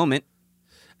only moment.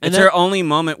 And It's her only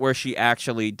moment where she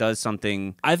actually does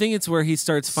something I think it's where he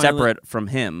starts finally, separate from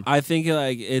him. I think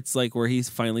like it's like where he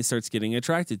finally starts getting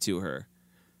attracted to her.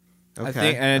 Okay. I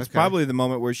think, and it's okay. probably the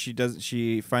moment where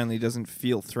she finally doesn't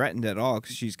feel threatened at all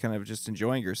because she's kind of just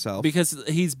enjoying herself. Because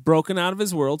he's broken out of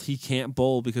his world. He can't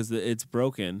bowl because it's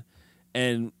broken.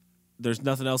 And there's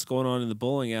nothing else going on in the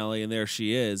bowling alley, and there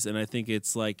she is. And I think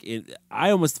it's like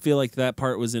I almost feel like that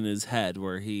part was in his head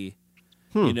where he,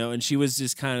 you know, and she was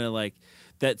just kind of like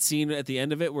that scene at the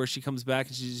end of it where she comes back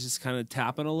and she's just kind of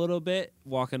tapping a little bit,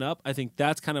 walking up. I think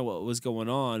that's kind of what was going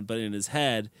on, but in his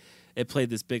head, it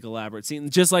played this big elaborate scene.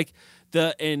 Just like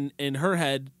in her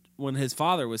head when his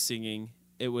father was singing,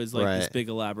 it was like this big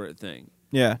elaborate thing.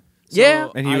 Yeah.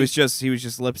 So And he was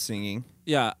just lip singing.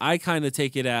 Yeah, I kind of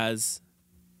take it as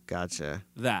Gotcha.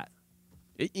 that.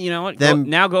 You know what? Then-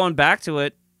 Now going back to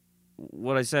it,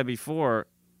 what I said before,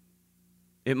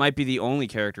 it might be the only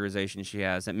characterization she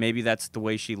has. That maybe that's the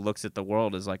way she looks at the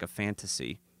world, is like a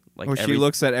fantasy. Like Or she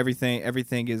looks at everything.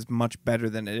 Everything is much better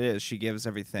than it is. She gives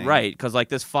everything. Right, because like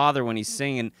this father, when he's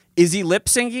singing, is he lip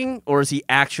syncing or is he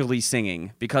actually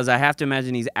singing? Because I have to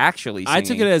imagine he's actually singing. I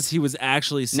took it as he was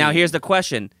actually singing. Now here's the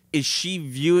question: Is she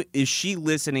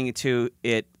listening to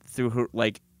it through her,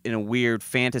 like, in a weird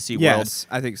fantasy world? Yes,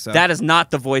 I think so. That is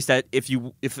not the voice that if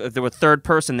there were a third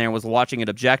person there was watching it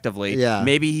objectively,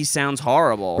 maybe he sounds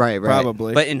horrible. Right.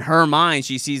 Probably. But in her mind,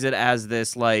 she sees it as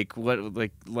this like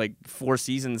Four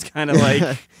Seasons kind of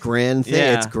like grand thing.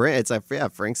 Yeah. It's great. It's like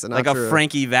Frank Sinatra, like a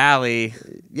Frankie Valli.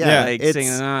 Yeah, like it's-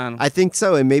 singing on. I think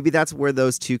so, and maybe that's where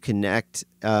those two connect.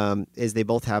 Is they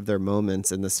both have their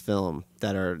moments in this film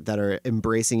that are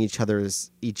embracing each other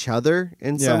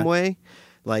in some way.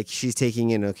 Like she's taking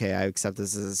in, okay, I accept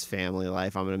this as his family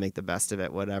life. I'm going to make the best of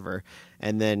it, whatever.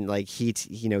 And then like he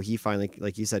finally,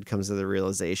 like you said, comes to the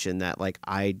realization that like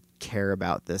I care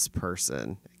about this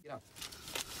person.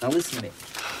 Now listen to me.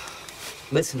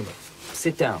 Listen to me.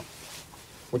 Sit down.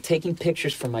 We're taking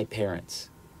pictures for my parents.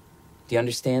 Do you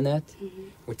understand that? Mm-hmm.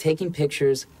 We're taking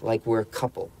pictures like we're a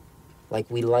couple, like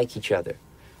we like each other,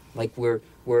 like we're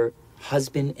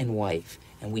husband and wife,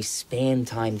 and we span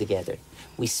time together.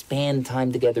 We span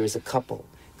time together as a couple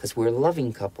because we're a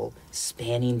loving couple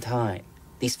spanning time.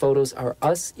 These photos are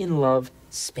us in love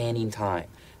spanning time.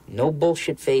 No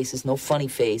bullshit faces, no funny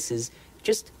faces.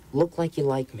 Just look like you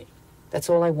like me. That's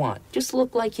all I want. Just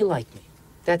look like you like me.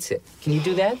 That's it. Can you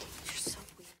do that?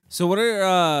 So what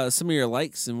are some of your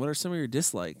likes and what are some of your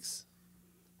dislikes?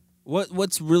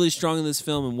 What's really strong in this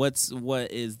film, and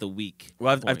what is the weak?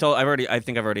 Well, point? I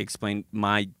think I've already explained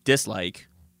my dislike.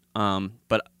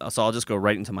 But so I'll just go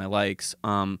right into my likes.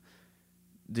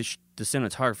 The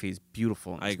cinematography is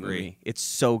beautiful. I agree. Movie. It's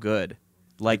so good.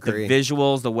 Like Agree. the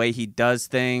visuals, the way he does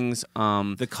things,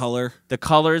 the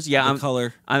colors. Yeah,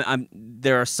 color.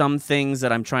 There are some things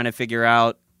that I'm trying to figure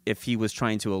out if he was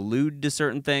trying to allude to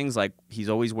certain things. Like he's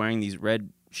always wearing these red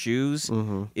shoes.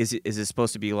 Mm-hmm. Is it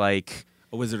supposed to be like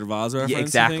A Wizard of Oz reference? Yeah,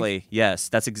 exactly. Yes,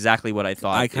 that's exactly what I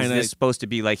thought. I Is this supposed to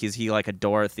be like? Is he like a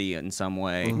Dorothy in some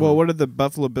way? Mm-hmm. Well, what are the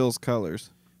Buffalo Bills colors?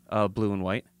 Blue and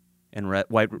white, and red,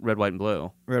 white, and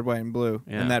blue. Red, white, and blue,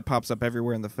 Yeah. and that pops up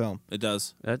everywhere in the film. It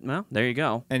does. Well, there you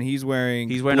go. And he's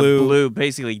wearing a blue,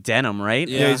 basically denim, right?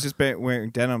 Yeah, he's just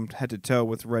wearing denim head to toe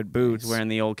with red boots. He's wearing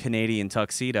the old Canadian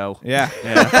tuxedo. Yeah.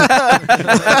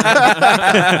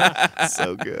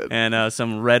 So good. And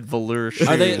some red velour shoes.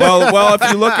 well,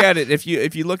 if you look at it, if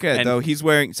you look at it though, he's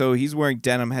wearing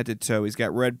denim head to toe. He's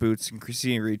got red boots, and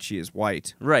Christina Ricci is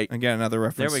white. Right. Again, another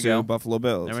reference to go. Buffalo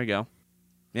Bills. There we go.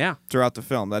 Yeah. Throughout the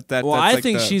film, Well, that's I like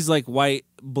think she's like white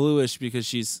bluish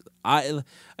because I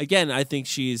think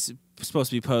she's supposed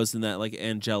to be posed in that like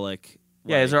angelic.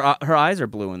 Yeah, is her eyes are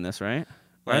blue in this, right?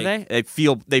 Are Like- they?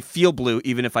 They feel blue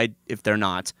even if they're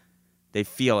not. They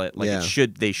feel it like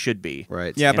they should be.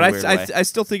 Right. Yeah, in but a weird way. I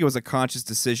still think it was a conscious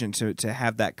decision to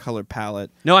have that color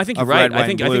palette. No, I think you're of right. red, white, I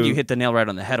think and blue you hit the nail right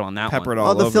on the head on that peppered one.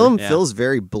 all the over. film Yeah. feels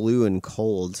very blue and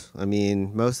cold. I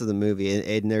mean, most of the movie,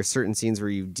 and there's certain scenes where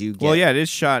you do get. Well, yeah, it is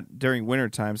shot during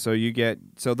wintertime, so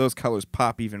those colors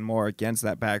pop even more against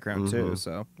that background too.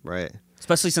 So right.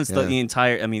 Especially since Yeah.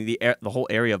 the whole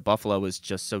area of Buffalo is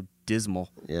just so dismal.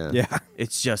 Yeah. yeah.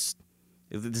 It's just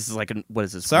this is like what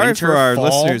is this? Sorry winter, for our fall?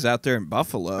 listeners out there in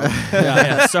Buffalo.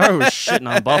 Yeah, sorry we're shitting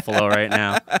on Buffalo right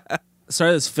now.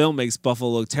 Sorry, this film makes Buffalo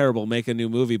look terrible. Make a new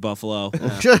movie, Buffalo.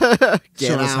 Get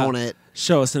Show us on it.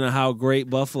 Show us how great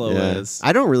Buffalo is.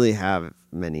 I don't really have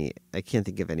many. I can't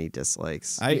think of any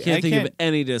dislikes. I can't think of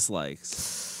any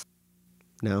dislikes.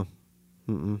 No.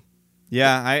 Mm-mm.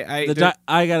 Yeah,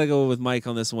 I gotta go with Mike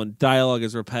on this one. Dialogue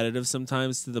is repetitive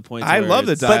sometimes to the point. I where love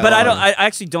the it's- dialogue. But I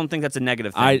actually don't think that's a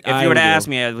negative thing. If you were to ask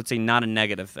me, I would say not a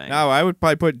negative thing. No, I would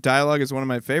probably put dialogue as one of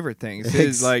my favorite things.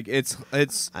 It's like it's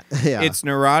Yeah. it's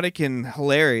neurotic and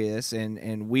hilarious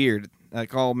and weird,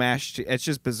 like all mashed. It's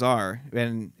just bizarre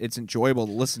and it's enjoyable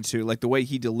to listen to. Like the way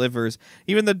he delivers,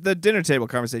 even the dinner table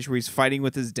conversation where he's fighting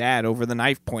with his dad over the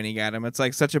knife pointing at him. It's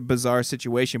like such a bizarre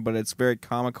situation, but it's very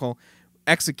comical,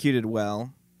 executed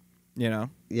well. You know.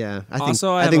 Yeah. I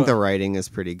Also, think the writing is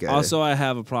pretty good. Also, I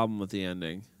have a problem with the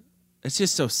ending. It's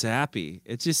just so sappy.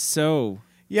 It's just so.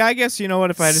 Yeah, I guess you know what.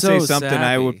 If I had to So say something,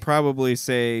 I sappy. would probably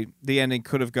say the ending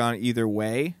could have gone either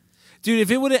way. Dude,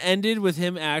 if it would have ended with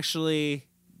him actually.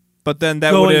 But then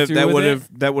that Going would through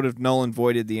have null and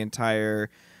voided the entire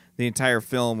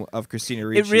film of Christina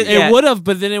Ricci. It would have,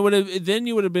 but then it would have. Then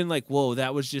you would have been like, "Whoa,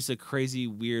 that was just a crazy,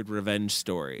 weird revenge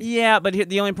story." Yeah, but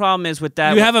the only problem is with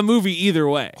that. You have a movie either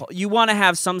way. You want to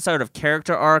have some sort of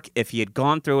character arc. If he had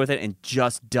gone through with it and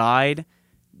just died,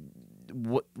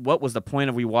 what was the point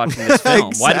of we watching this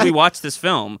film? Why did we watch this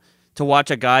film? To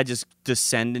watch a guy just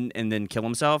descend and then kill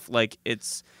himself? Like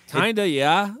it's kinda,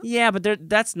 yeah. Yeah, but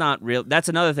that's not real. That's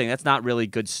another thing. That's not really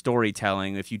good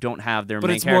storytelling if you don't have their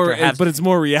main it's character. more. But it's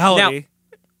more reality.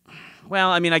 Well,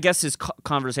 I mean, I guess his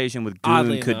conversation with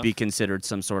Oddly Goon could enough. be considered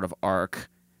some sort of arc,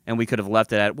 and we could have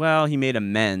left it at, well, he made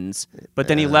amends, but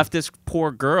then he left this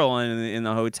poor girl in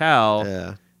the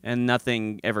hotel, and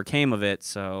nothing ever came of it.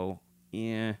 So,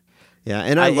 yeah. Yeah,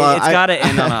 and it's got to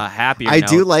end on a happier note. I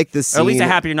do like the scene. Or at least a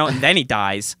happier note, and then he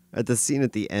dies. At the scene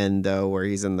at the end, though, where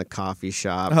he's in the coffee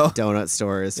shop, Oh. donut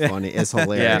store is funny. It's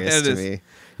hilarious it to is. me.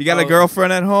 You got a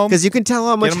girlfriend at home? Because you can tell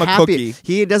how much Get him a happy cookie.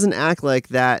 he doesn't act like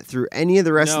that through any of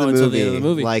the rest No, of the until movie. the end of the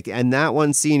movie. Like, and that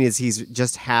one scene is he's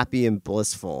just happy and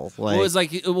blissful. Like, Well, it's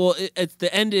like at the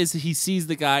end is he sees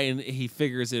the guy and he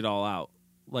figures it all out.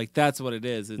 Like that's what it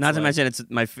is. It's Not to like- mention,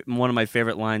 it's one of my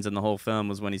favorite lines in the whole film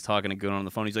was when he's talking to Goon on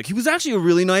the phone. He's like, he was actually a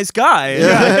really nice guy.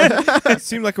 He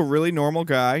seemed like a really normal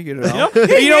guy, you know.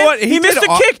 Hey, you know man, what? He missed did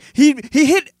a kick. He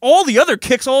hit all the other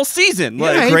kicks all season. yeah,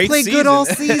 Like, he great played season. good all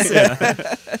season.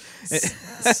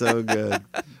 So good.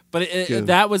 But Good.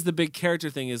 that was the big character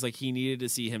thing. Is like he needed to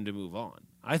see him to move on.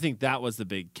 I think that was the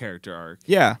big character arc.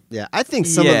 Yeah. Yeah, I think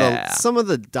some of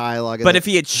the dialogue. But if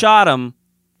he had shot him,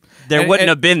 there And- wouldn't and-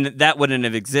 have been that. Wouldn't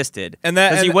have existed. And that-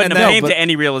 because he and- wouldn't and have that- came but- to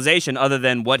any realization other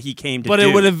than what he came to But do.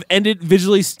 it would have ended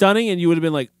visually stunning, and you would have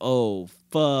been like, "Oh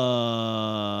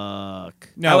fuck."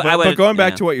 No, I would- but going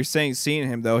back yeah. to what you're saying, seeing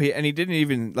him though, he didn't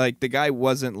even like the guy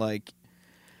wasn't like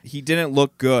he didn't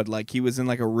look good. Like he was in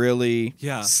like a really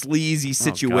sleazy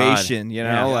situation. You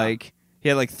know, like he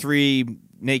had like 3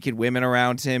 naked women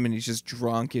around him, and he's just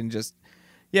drunk and just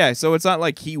So it's not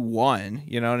like he won.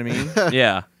 You know what I mean?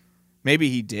 Yeah. Maybe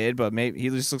he did, but maybe he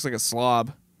just looks like a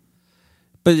slob.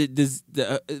 But does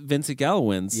Vincent Gallo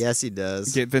wins? Yes, he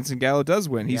does. Yeah, Vincent Gallo does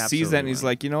win. He sees that and he's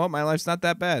like, you know what? My life's not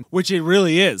that bad. Which it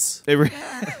really is.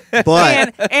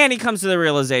 But and he comes to the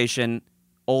realization,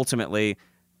 ultimately,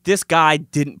 this guy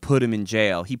didn't put him in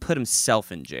jail. He put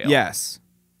himself in jail. Yes.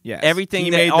 Everything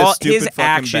He that made the all stupid his fucking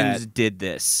actions bad. did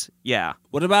this. Yeah.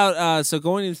 What about so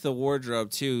going into the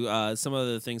wardrobe too? Some of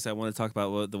the things I want to talk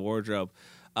about with the wardrobe.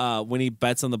 When he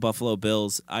bets on the Buffalo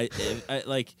Bills, I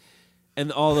like, and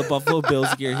all the Buffalo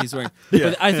Bills gear he's wearing.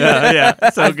 But I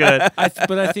think so good.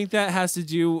 but I think that has to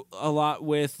do a lot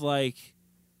with like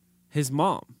his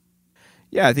mom.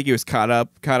 Yeah, I think he was caught up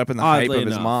in the hype of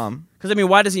his mom. Because I mean,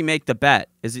 why does he make the bet?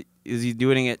 Is he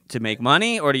doing it to make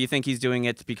money, or do you think he's doing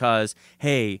it because,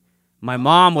 hey, my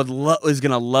mom is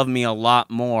gonna love me a lot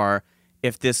more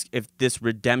if this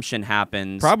redemption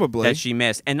happens? Probably. That she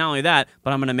missed, and not only that,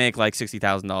 but I'm gonna make like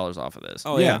 $60,000 off of this.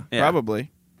 Oh yeah.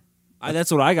 Probably.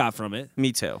 That's what I got from it.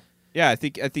 Me too. Yeah, I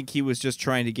think he was just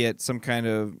trying to get some kind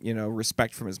of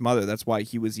respect from his mother. That's why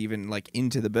he was even like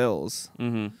into the Bills.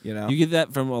 Mm-hmm. You know, You get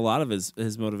that from a lot of his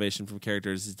motivation from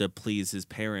characters is to please his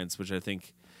parents, which I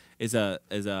think is a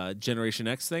Generation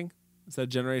X thing. Is that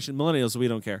Generation Millennials? We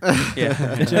don't care.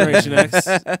 Yeah. Generation X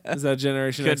is that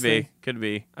Generation X thing? Could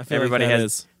be. I feel Everybody like that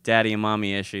has is. daddy and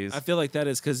mommy issues. I feel like that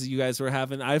is because you guys were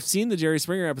having. I've seen the Jerry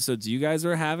Springer episodes. You guys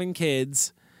were having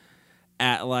kids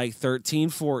at like 13,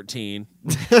 14.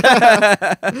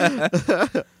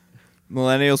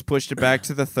 millennials pushed it back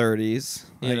to the 30s.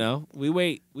 You know, we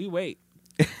wait. we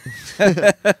That's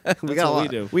got a what lot. we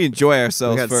do. We enjoy We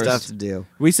ourselves got first. stuff to do.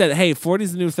 We said, "Hey,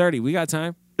 40's the new 30. We got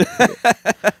time." Yep.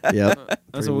 That's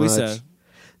pretty what we much. said.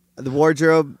 The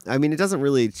wardrobe, I mean, it doesn't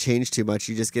really change too much.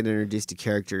 You just get introduced to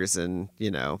characters and,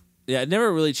 Yeah, it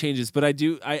never really changes. But I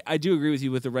do agree with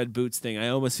you with the red boots thing. I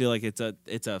almost feel like it's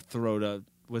a throw to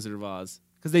Wizard of Oz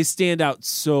because they stand out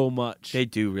so much. They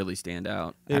do really stand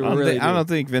out. They I really do. don't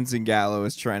think Vincent Gallo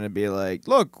is trying to be like,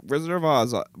 look, Wizard of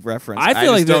Oz reference. I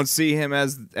feel like don't see him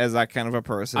as that kind of a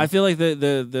person. I feel like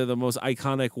the most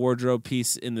iconic wardrobe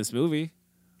piece in this movie.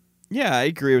 Yeah, I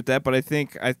agree with that, but I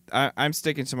think I'm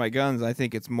sticking to my guns. I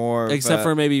think it's more Except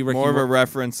for maybe Ricky more of a Mo-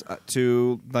 reference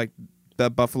to like the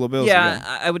Buffalo Bills. Yeah, again.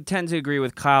 I would tend to agree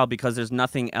with Kyle because there's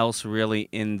nothing else really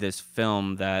in this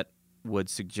film that would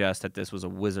suggest that this was a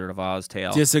Wizard of Oz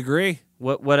tale. Disagree.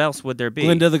 What else would there be?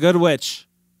 Glinda the Good Witch,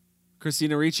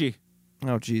 Christina Ricci.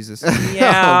 Oh Jesus.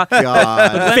 Yeah. Oh,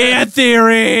 God. Fan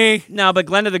theory. No, but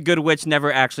Glinda the Good Witch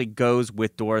never actually goes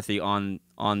with Dorothy on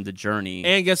the journey.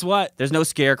 And guess what? There's no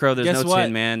Scarecrow. There's Guess no what?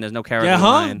 Tin Man. There's no Cara Yeah,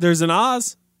 Delevingne. There's an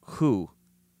Oz. Who?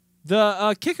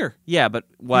 The kicker. Yeah, but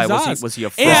why He's was Oz. he? Was he a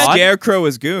And fraud? Scarecrow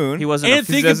is goon. He wasn't. And A,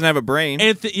 he think doesn't of- have a brain.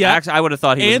 And yeah. Actually, I would have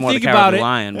thought he was And more the think Cara about it.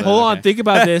 Delevingne. but Hold on, okay. think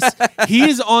about this.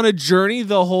 He's on a journey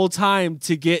the whole time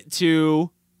to get to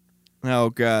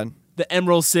Oh God. the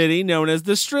Emerald City, known as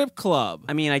the Strip Club.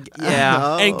 I mean, yeah.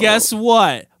 Oh. And guess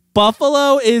what?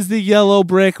 Buffalo is the yellow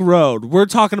brick road. We're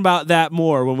talking about that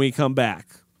more when we come back.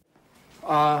 You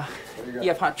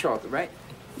have hot chocolate, right?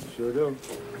 Sure do.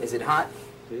 Is it hot?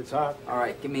 It's hot. All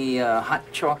right, give me hot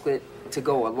chocolate to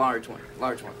go, a large one.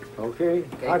 Okay.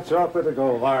 Hot chocolate to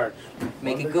go large.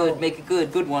 Make it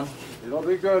good, good one. It'll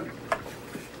be good.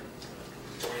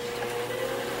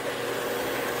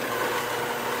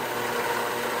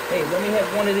 Hey, let me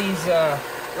have one of these,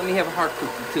 let me have a heart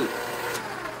cookie too.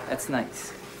 That's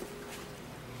nice.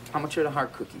 How much are the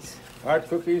heart cookies? Hard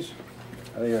cookies?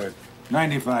 I think they're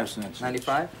 95 cents.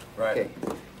 95? Right. Okay.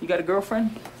 You got a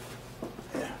girlfriend?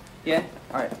 Yeah. Yeah?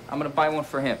 All right, I'm gonna buy one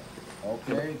for him.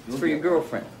 Okay. It's for your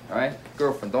girlfriend, all right?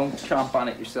 Girlfriend, don't chomp on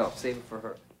it yourself. Save it for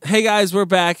her. Hey guys, we're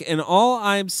back, and all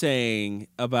I'm saying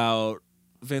about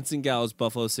Vincent Gallo's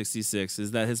Buffalo 66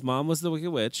 is that his mom was the Wicked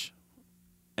Witch,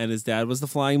 and his dad was the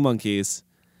Flying Monkeys,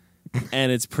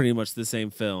 and it's pretty much the same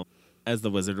film as The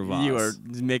Wizard of Oz. You are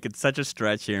making such a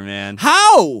stretch here, man.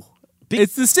 How?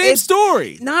 It's the same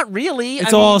story. Not really.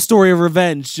 It's all a story of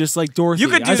revenge, just like Dorothy. You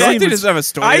could do I've that. seen Dorothy doesn't have a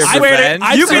story. I of swear to- revenge.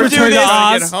 I've You seen can do Return to this.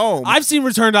 Oz. Get home. I've seen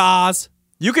Return to Oz.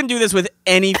 You can do this with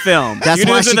any film. That's you can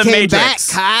do why this she with The came back,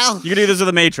 Matrix. Kyle. You can do this with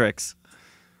The Matrix.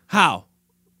 How?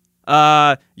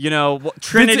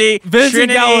 Trinity. Vincent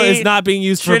Trinity Gallo is not being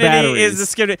used for Trinity batteries.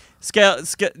 is the scale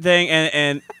thing,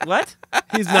 and what?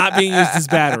 He's not being used as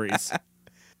batteries.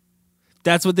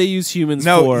 That's what they use humans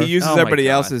No, for. he uses Oh my everybody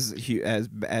God. else as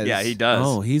Yeah, he does.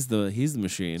 Oh, he's the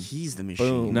machine. He's the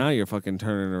machine. Boom. Now you're fucking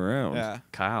turning around. Yeah.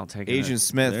 Kyle taking Agent it,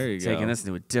 Smith. There you go. taking us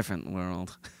into a different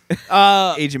world.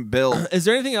 Agent Bill. Is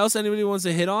there anything else anybody wants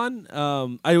to hit on?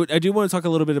 I do want to talk a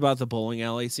little bit about the bowling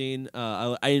alley scene.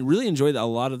 I really enjoyed a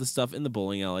lot of the stuff in the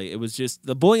bowling alley. It was just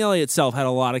the bowling alley itself had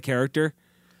a lot of character.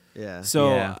 Yeah.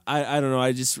 So Yeah. I don't know.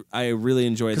 I really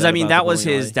enjoyed that. Because I mean, about that the was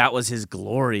bowling his alley. that was his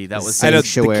glory. That was I know,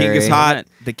 his, the king is Sanctuary. hot.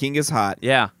 The king is hot.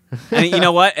 yeah. And you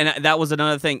know what? And that was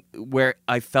another thing where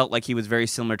I felt like he was very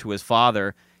similar to his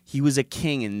father. He was a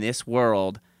king in this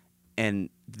world, and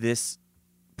this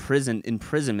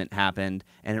imprisonment happened,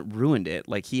 and it ruined it.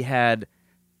 Like he had,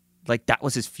 like that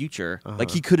was his future. Like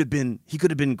he could have been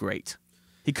great.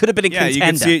 He could have been a Yeah,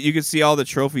 contender. you could see all the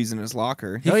trophies in his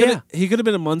locker. He could have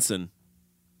been a Munson.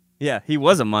 Yeah, he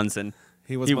was a Munson.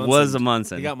 He was. He Munsoned. was a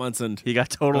Munson. He got Munsoned. He got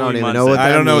I totally don't even Munson. know what that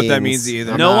I don't know what that means means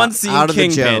either. I'm No not one's seen out of the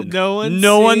Kingpin. joke.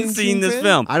 No one's seen this Kingpin?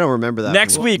 film. I don't remember that.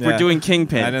 Next one. week we're Yeah. doing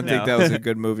Kingpin. I didn't think that was a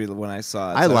good movie when I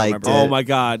saw it. I so liked remember it. Oh my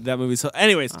god, that movie's so.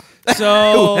 Anyways,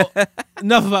 so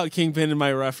enough about Kingpin and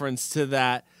my reference to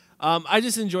that. I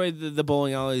just enjoyed the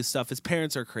bowling alley stuff. His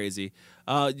parents are crazy.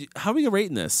 How are we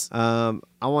rating this?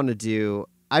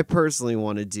 I personally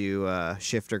want to do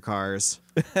shifter cars.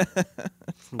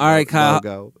 All right, Kyle.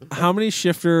 Logo. How many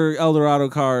shifter Eldorado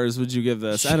cars would you give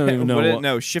this? I don't even know.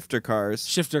 No, shifter cars.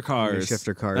 Shifter cars.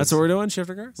 Shifter cars. That's what we're doing.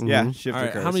 Shifter cars. Yeah, shifter All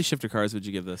right. cars. How many shifter cars would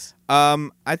you give this?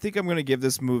 I think I'm going to give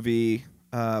this movie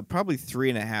probably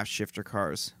 3.5 shifter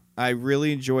cars. I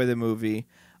really enjoy the movie.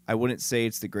 I wouldn't say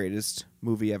it's the greatest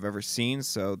movie I've ever seen,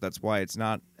 so that's why it's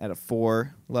not at a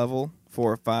 4 level,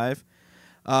 4 or 5.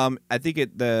 I think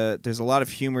there's a lot of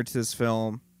humor to this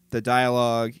film. The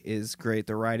dialogue is great.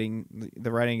 The writing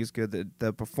is good.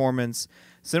 The performance,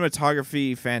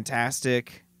 cinematography,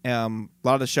 fantastic. A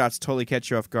lot of the shots totally catch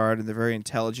you off guard, and they're very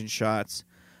intelligent shots.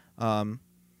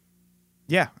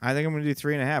 Yeah, I think I'm going to do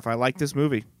 3.5. I like this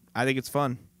movie. I think it's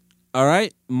fun. All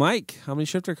right, Mike. How many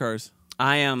shifter cars?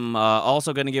 I am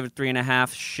also going to give it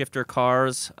 3.5 shifter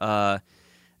cars. The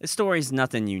story's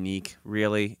nothing unique,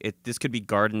 really. This could be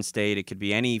Garden State. It could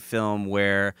be any film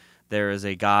where there is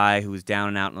a guy who's down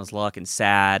and out in his luck and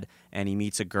sad, and he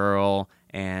meets a girl,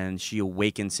 and she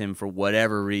awakens him for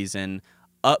whatever reason.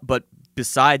 But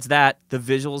besides that, the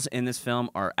visuals in this film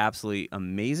are absolutely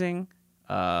amazing.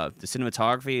 The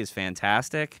cinematography is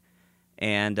fantastic.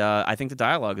 And I think the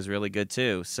dialogue is really good,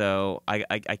 too. So I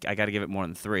got to give it more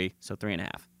than 3. So 3.5.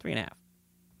 3.5.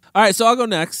 All right, so I'll go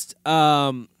next.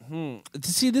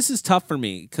 See, this is tough for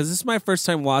me because this is my first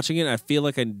time watching it. I feel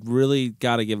like I really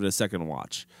got to give it a second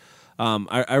watch.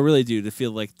 I really do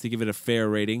to give it a fair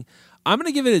rating. I'm going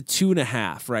to give it a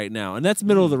 2.5 right now, and that's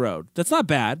middle of the road. That's not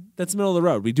bad. That's middle of the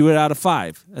road. We do it out of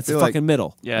 5. That's the fucking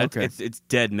middle. Yeah, Okay. it's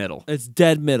dead middle. It's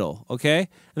dead middle, okay?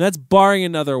 And that's barring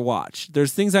another watch.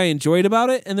 There's things I enjoyed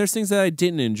about it, and there's things that I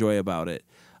didn't enjoy about it.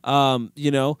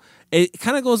 It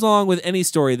kind of goes along with any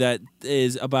story that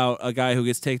is about a guy who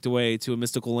gets taken away to a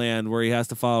mystical land where he has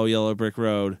to follow Yellow Brick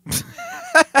Road.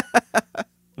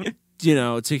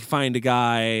 To find a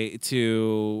guy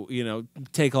to,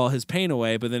 take all his pain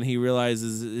away, but then he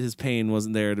realizes his pain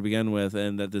wasn't there to begin with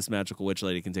and that this magical witch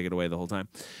lady can take it away the whole time.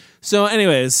 So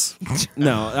anyways,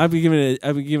 no, I've been giving it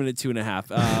 2.5.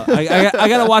 I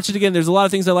got to watch it again. There's a lot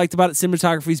of things I liked about it.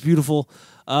 Cinematography is beautiful.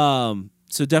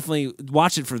 So definitely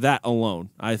watch it for that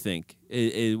alone, I think.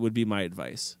 It would be my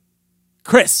advice.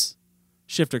 Chris,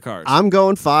 shifter cars. I'm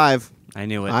going 5. I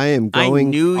knew it. I am going I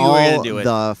knew you all were going to do it.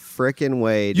 the frickin'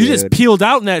 way, You dude. just peeled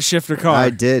out in that shifter car. I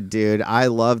did, dude. I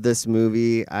love this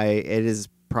movie. It is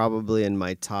probably in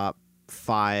my top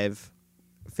 5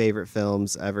 favorite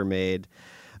films ever made.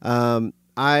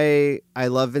 I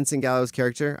love Vincent Gallo's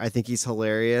character. I think he's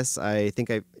hilarious. I think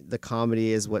the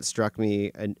comedy is what struck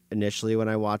me initially when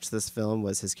I watched this film.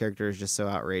 Was his character is just so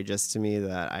outrageous to me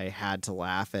that I had to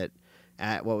laugh at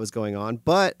what was going on.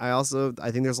 But I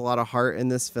think there's a lot of heart in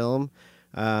this film.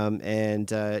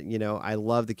 I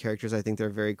love the characters. I think they're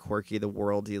very quirky. The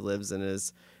world he lives in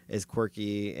is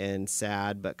quirky and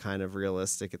sad, but kind of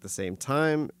realistic at the same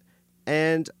time.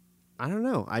 And I don't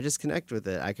know. I just connect with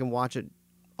it. I can watch it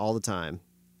all the time.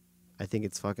 I think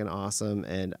it's fucking awesome,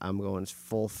 and I'm going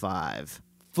full 5.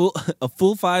 A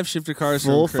full 5 shifter cars.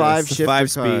 Full from Chris. 5 It's a shifter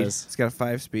 5-speed. cars. It's got a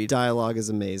 5-speed. Dialogue is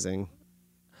amazing.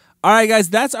 All right, guys,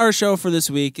 that's our show for this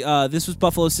week. This was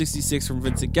Buffalo 66 from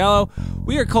Vincent Gallo.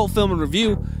 We are Cult Film and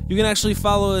Review. You can actually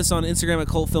follow us on Instagram at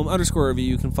cultfilm_review.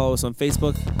 You can follow us on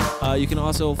Facebook. You can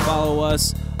also follow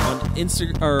us on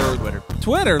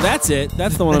Twitter. That's it.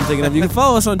 That's the one I'm thinking of. You can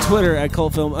follow us on Twitter at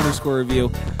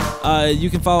cultfilm_review. You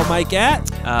can follow Mike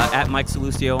at Mike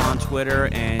Salucio on Twitter,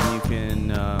 and you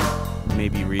can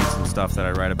maybe read some stuff that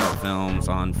I write about films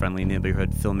on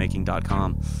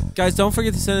friendlyneighborhoodfilmmaking.com. Guys, don't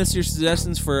forget to send us your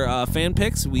suggestions for fan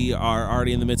picks. We are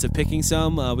already in the midst of picking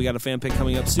some. We got a fan pick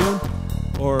coming up soon.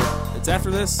 Or it's after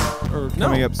this? Or no?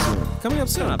 Coming up soon. Coming up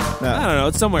soon. No. I don't know.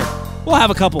 It's somewhere. We'll have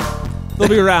a couple. They'll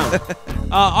be around.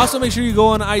 Also, make sure you go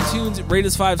on iTunes, rate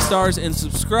us 5 stars, and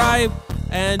subscribe.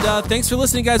 And thanks for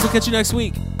listening, guys. We'll catch you next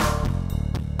week.